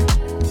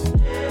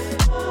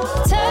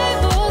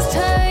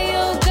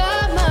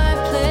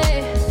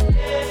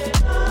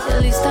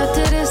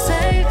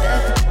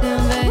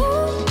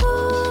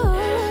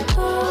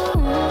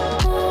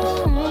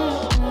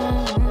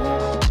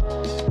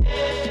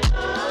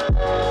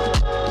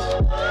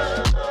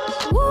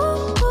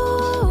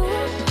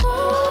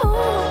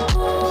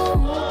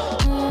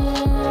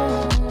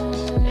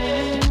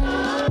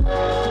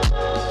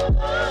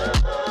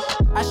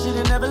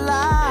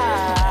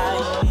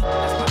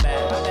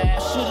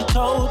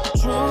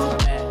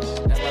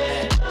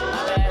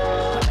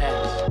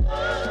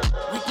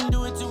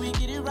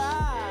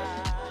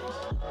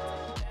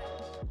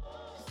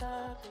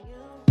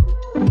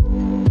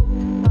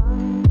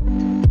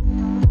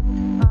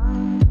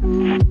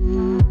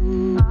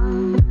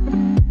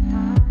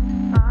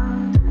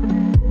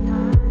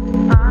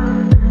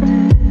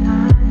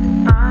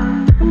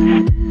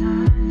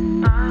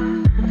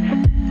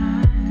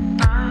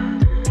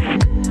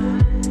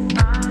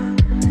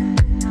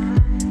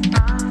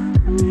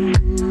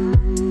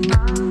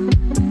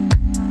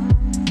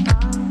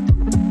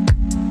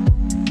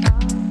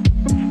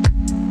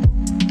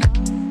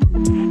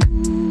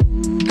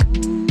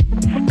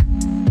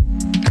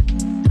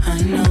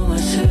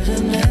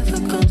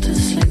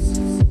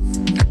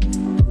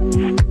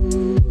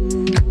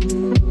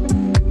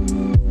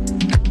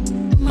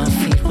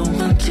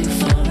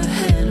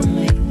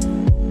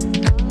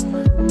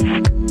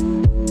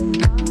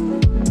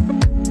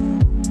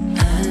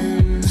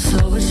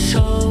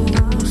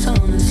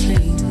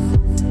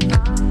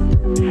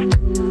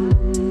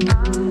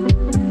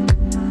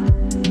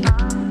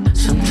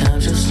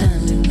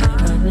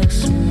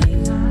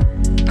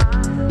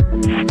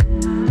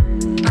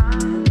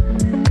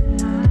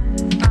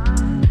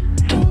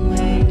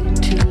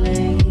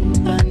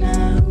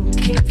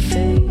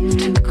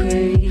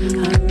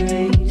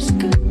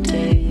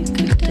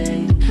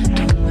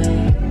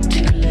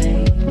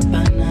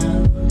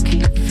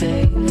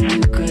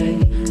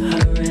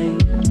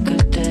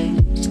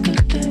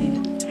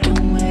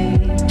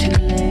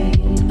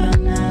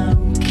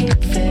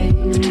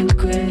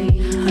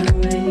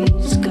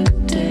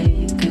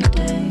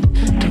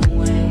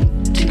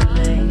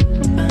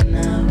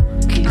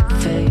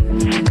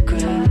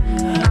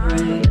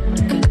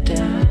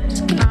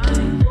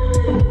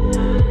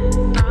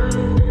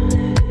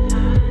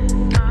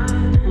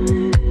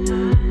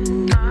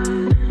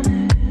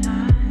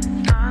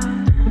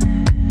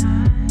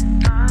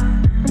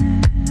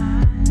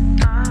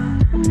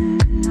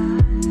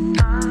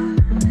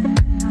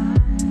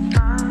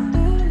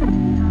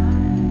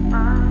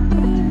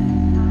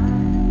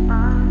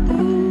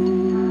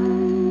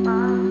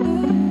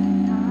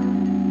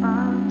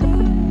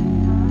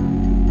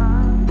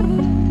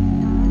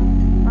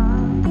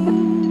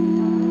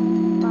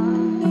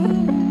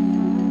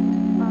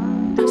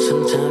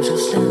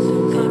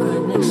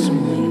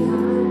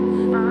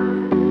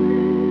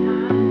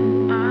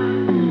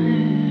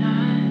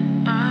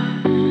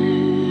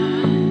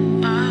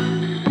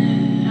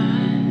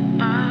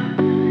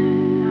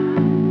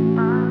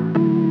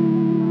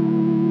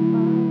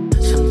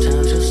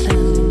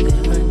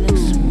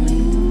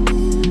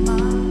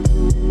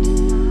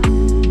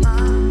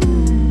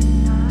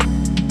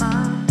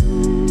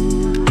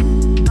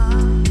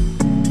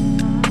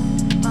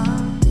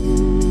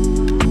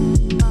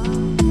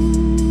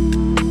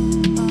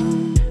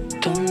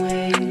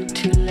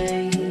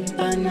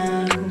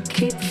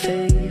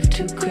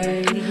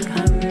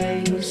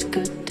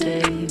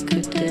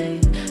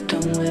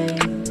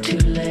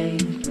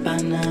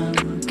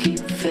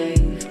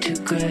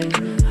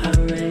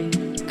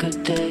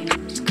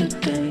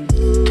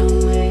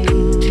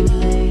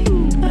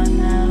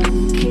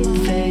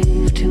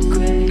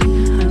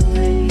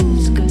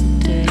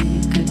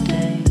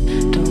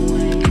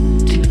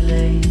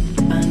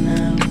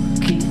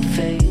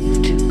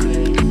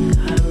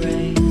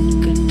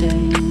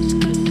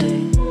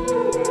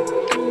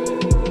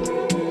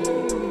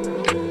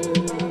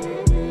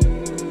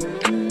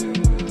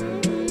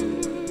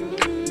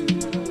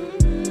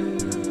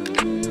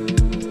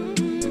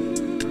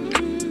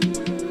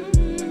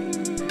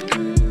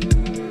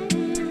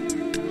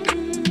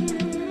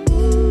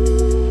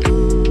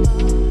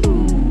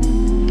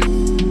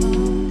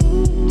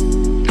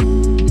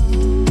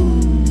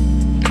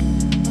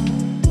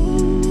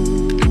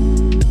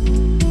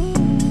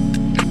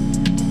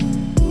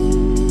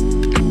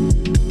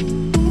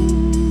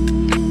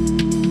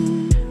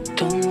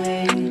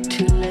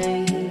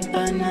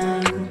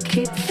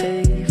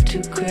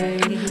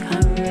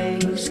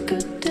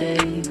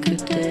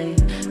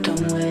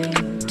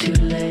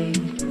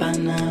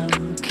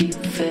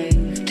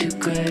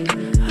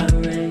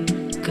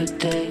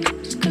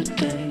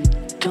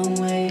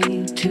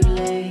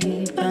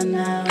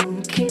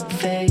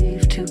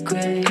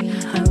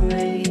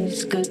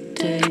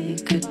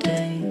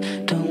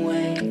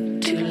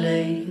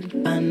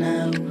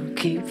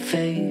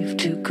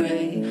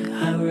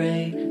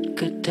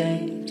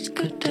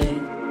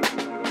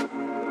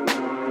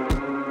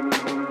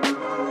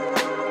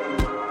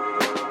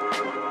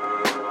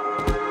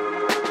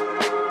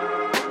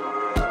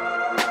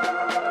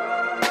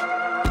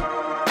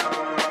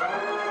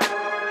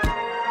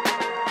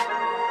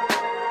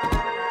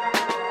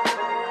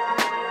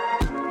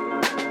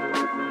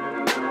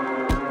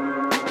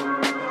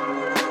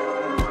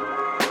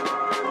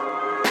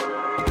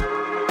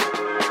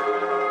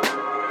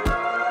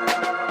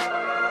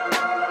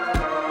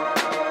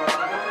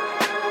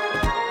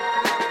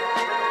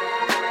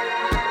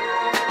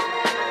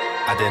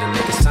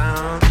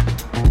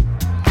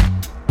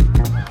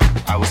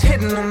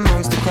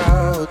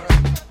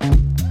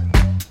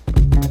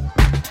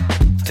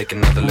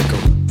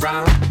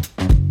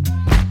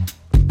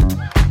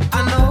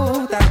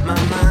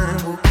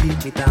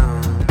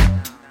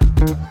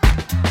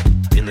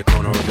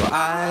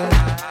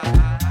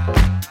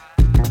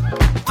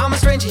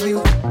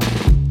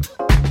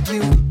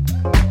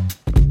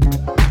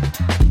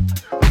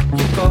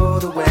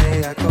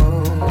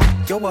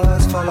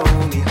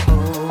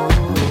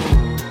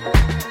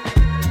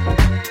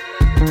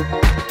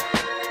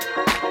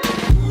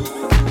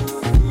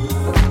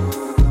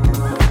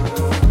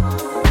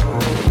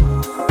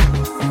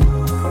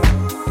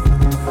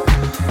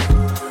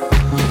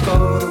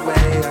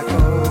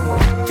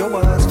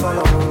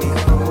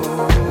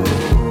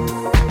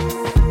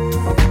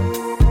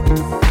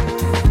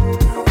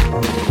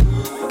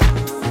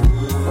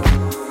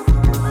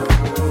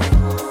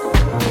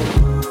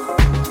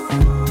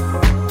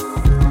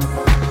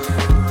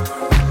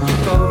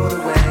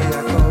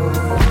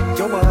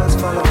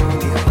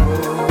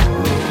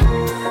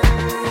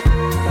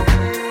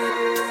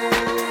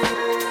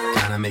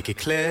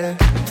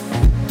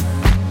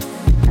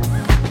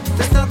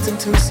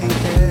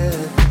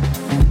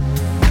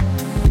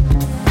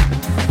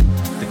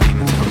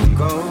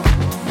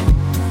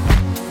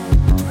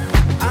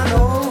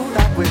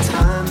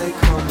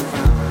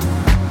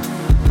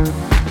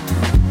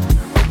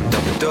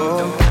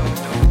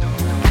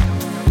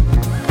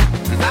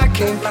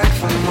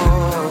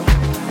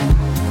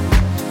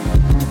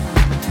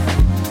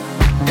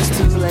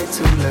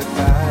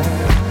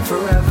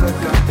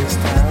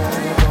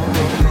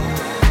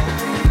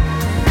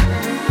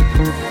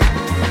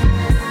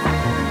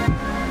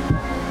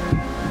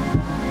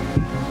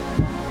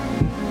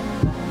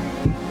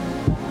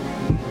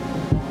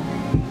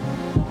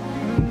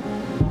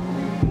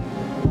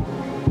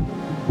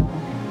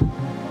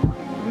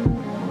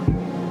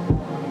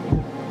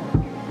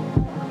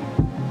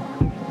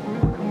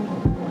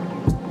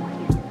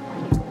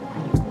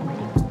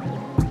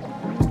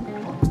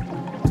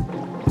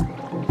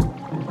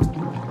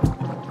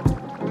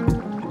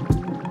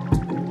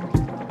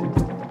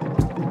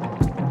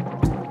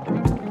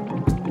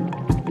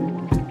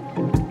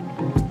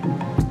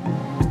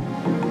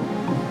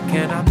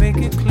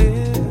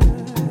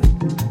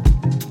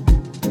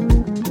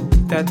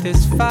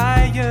This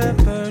fire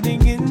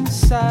burning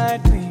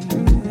inside me.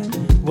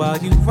 While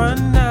you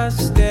run, I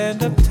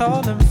stand up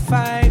tall and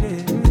fight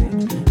it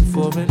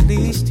for at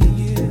least a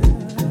year.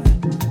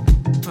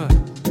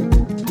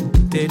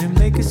 Didn't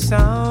make a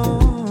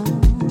sound.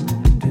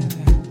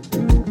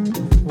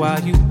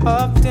 While you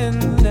upped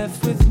and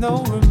left with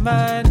no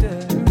reminder.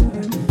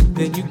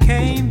 Then you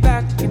came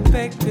back and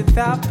begged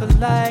without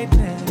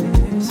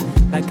politeness,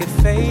 like a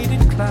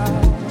faded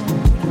cloud.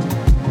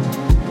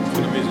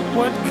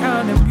 What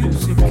kind of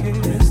music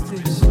is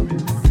this?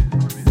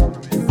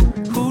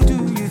 Who do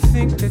you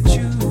think that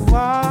you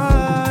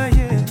are?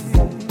 Yeah.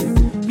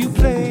 You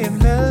play a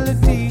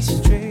melody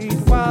straight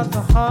while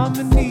the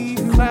harmony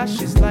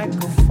clashes like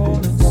a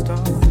fallen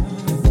star.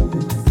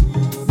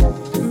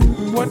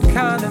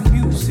 kind of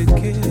music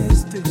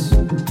is this?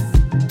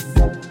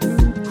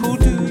 Who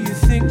do you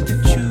think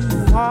that you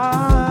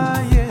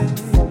are? Yeah,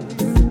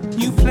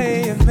 you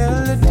play a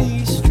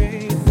melody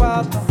straight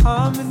while the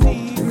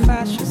harmony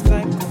clashes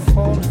like a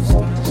falling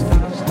star.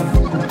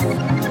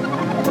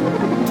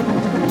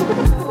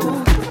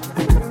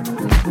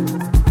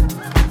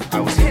 I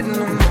was hidden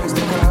amongst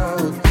the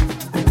crowd.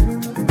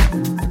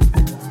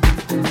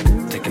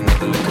 Take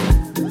another look.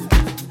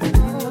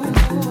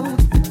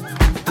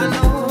 I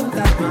know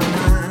that my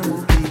mind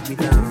will beat me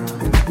down.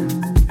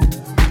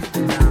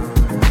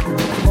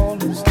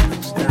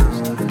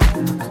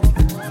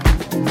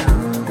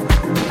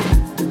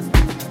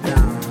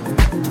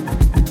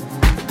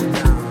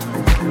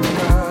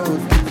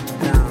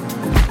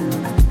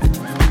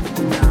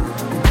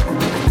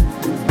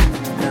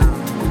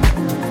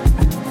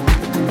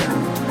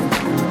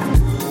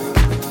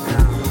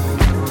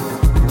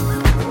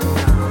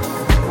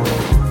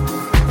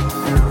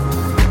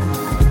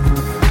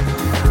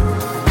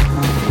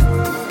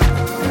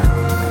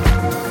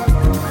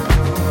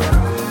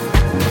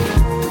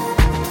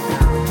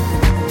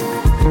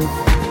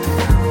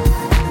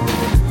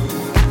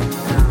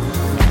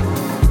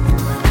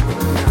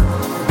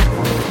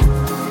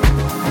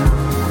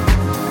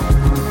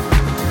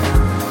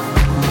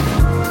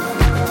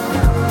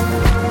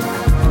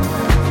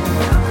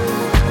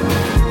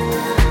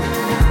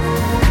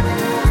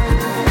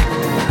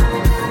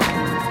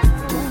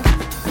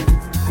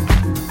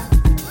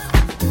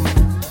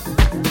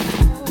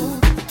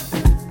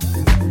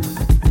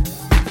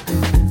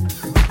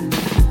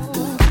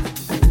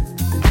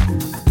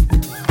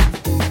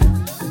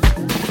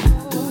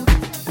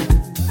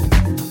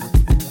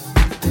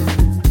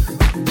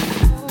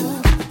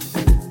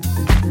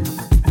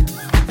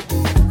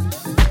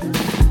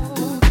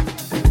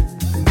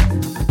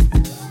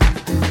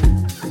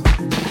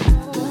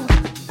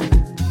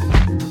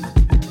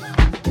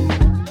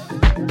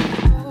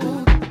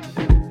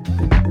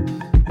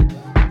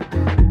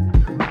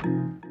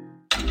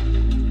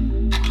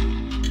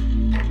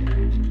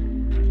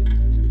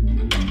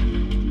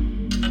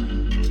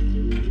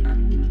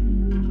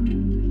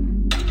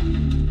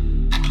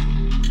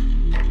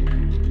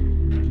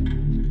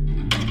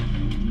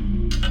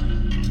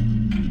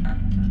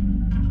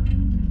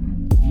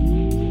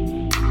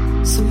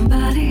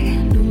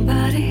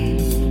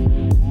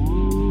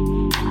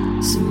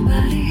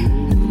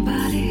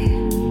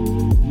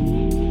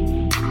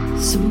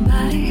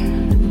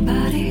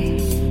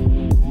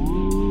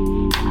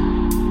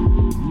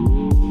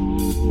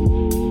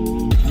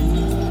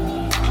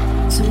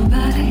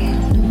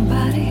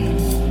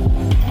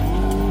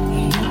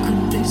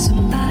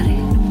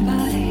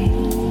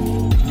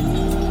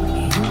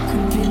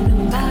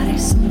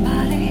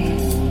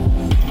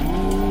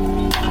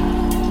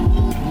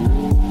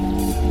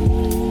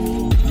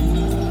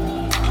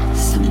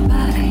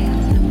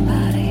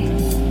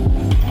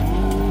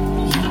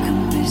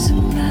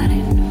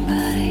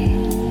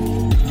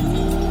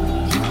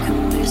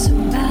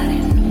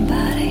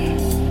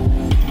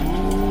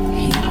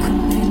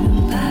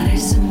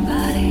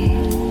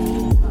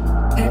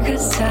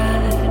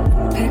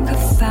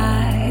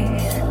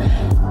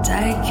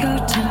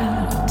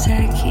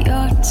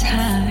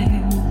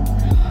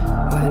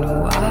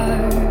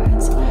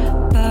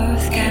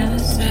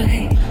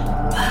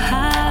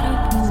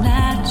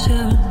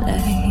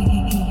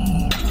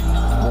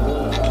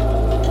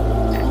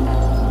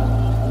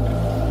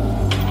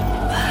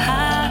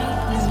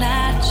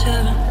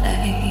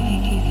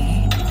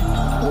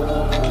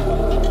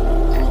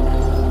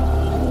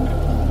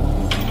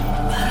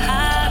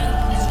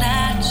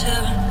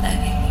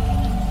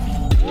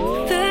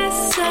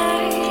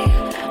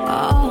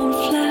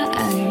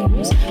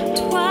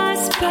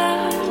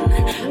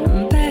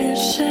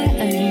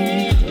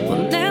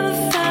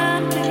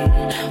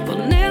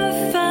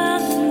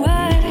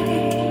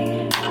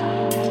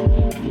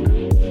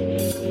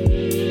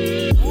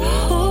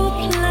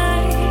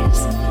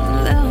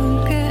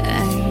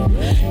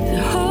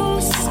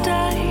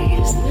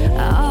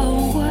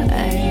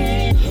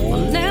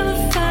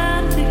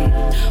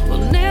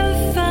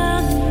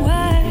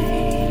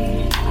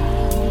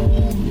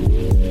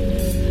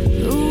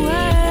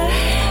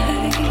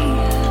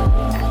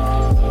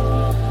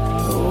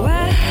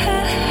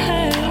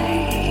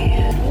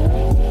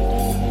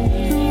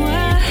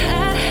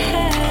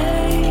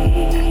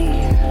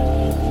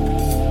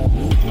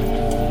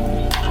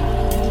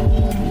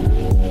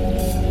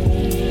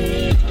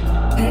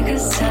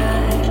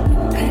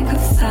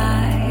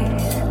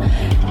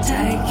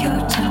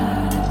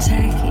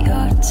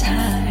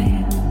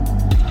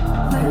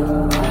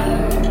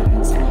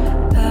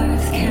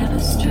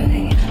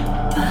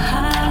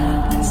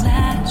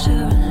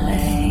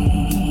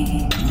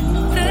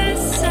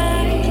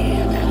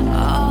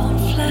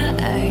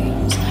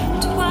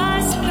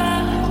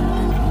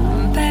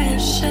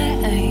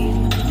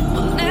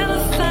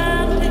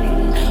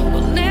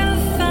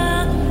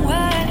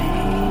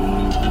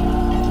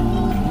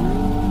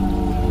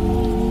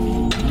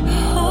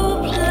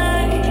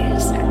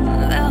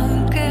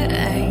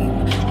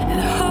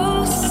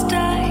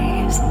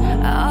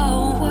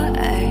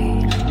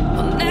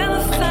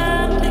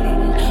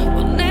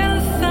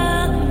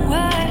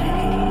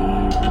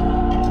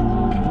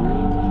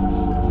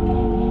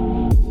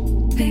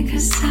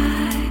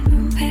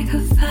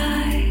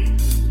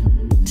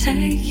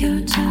 Take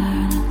your time.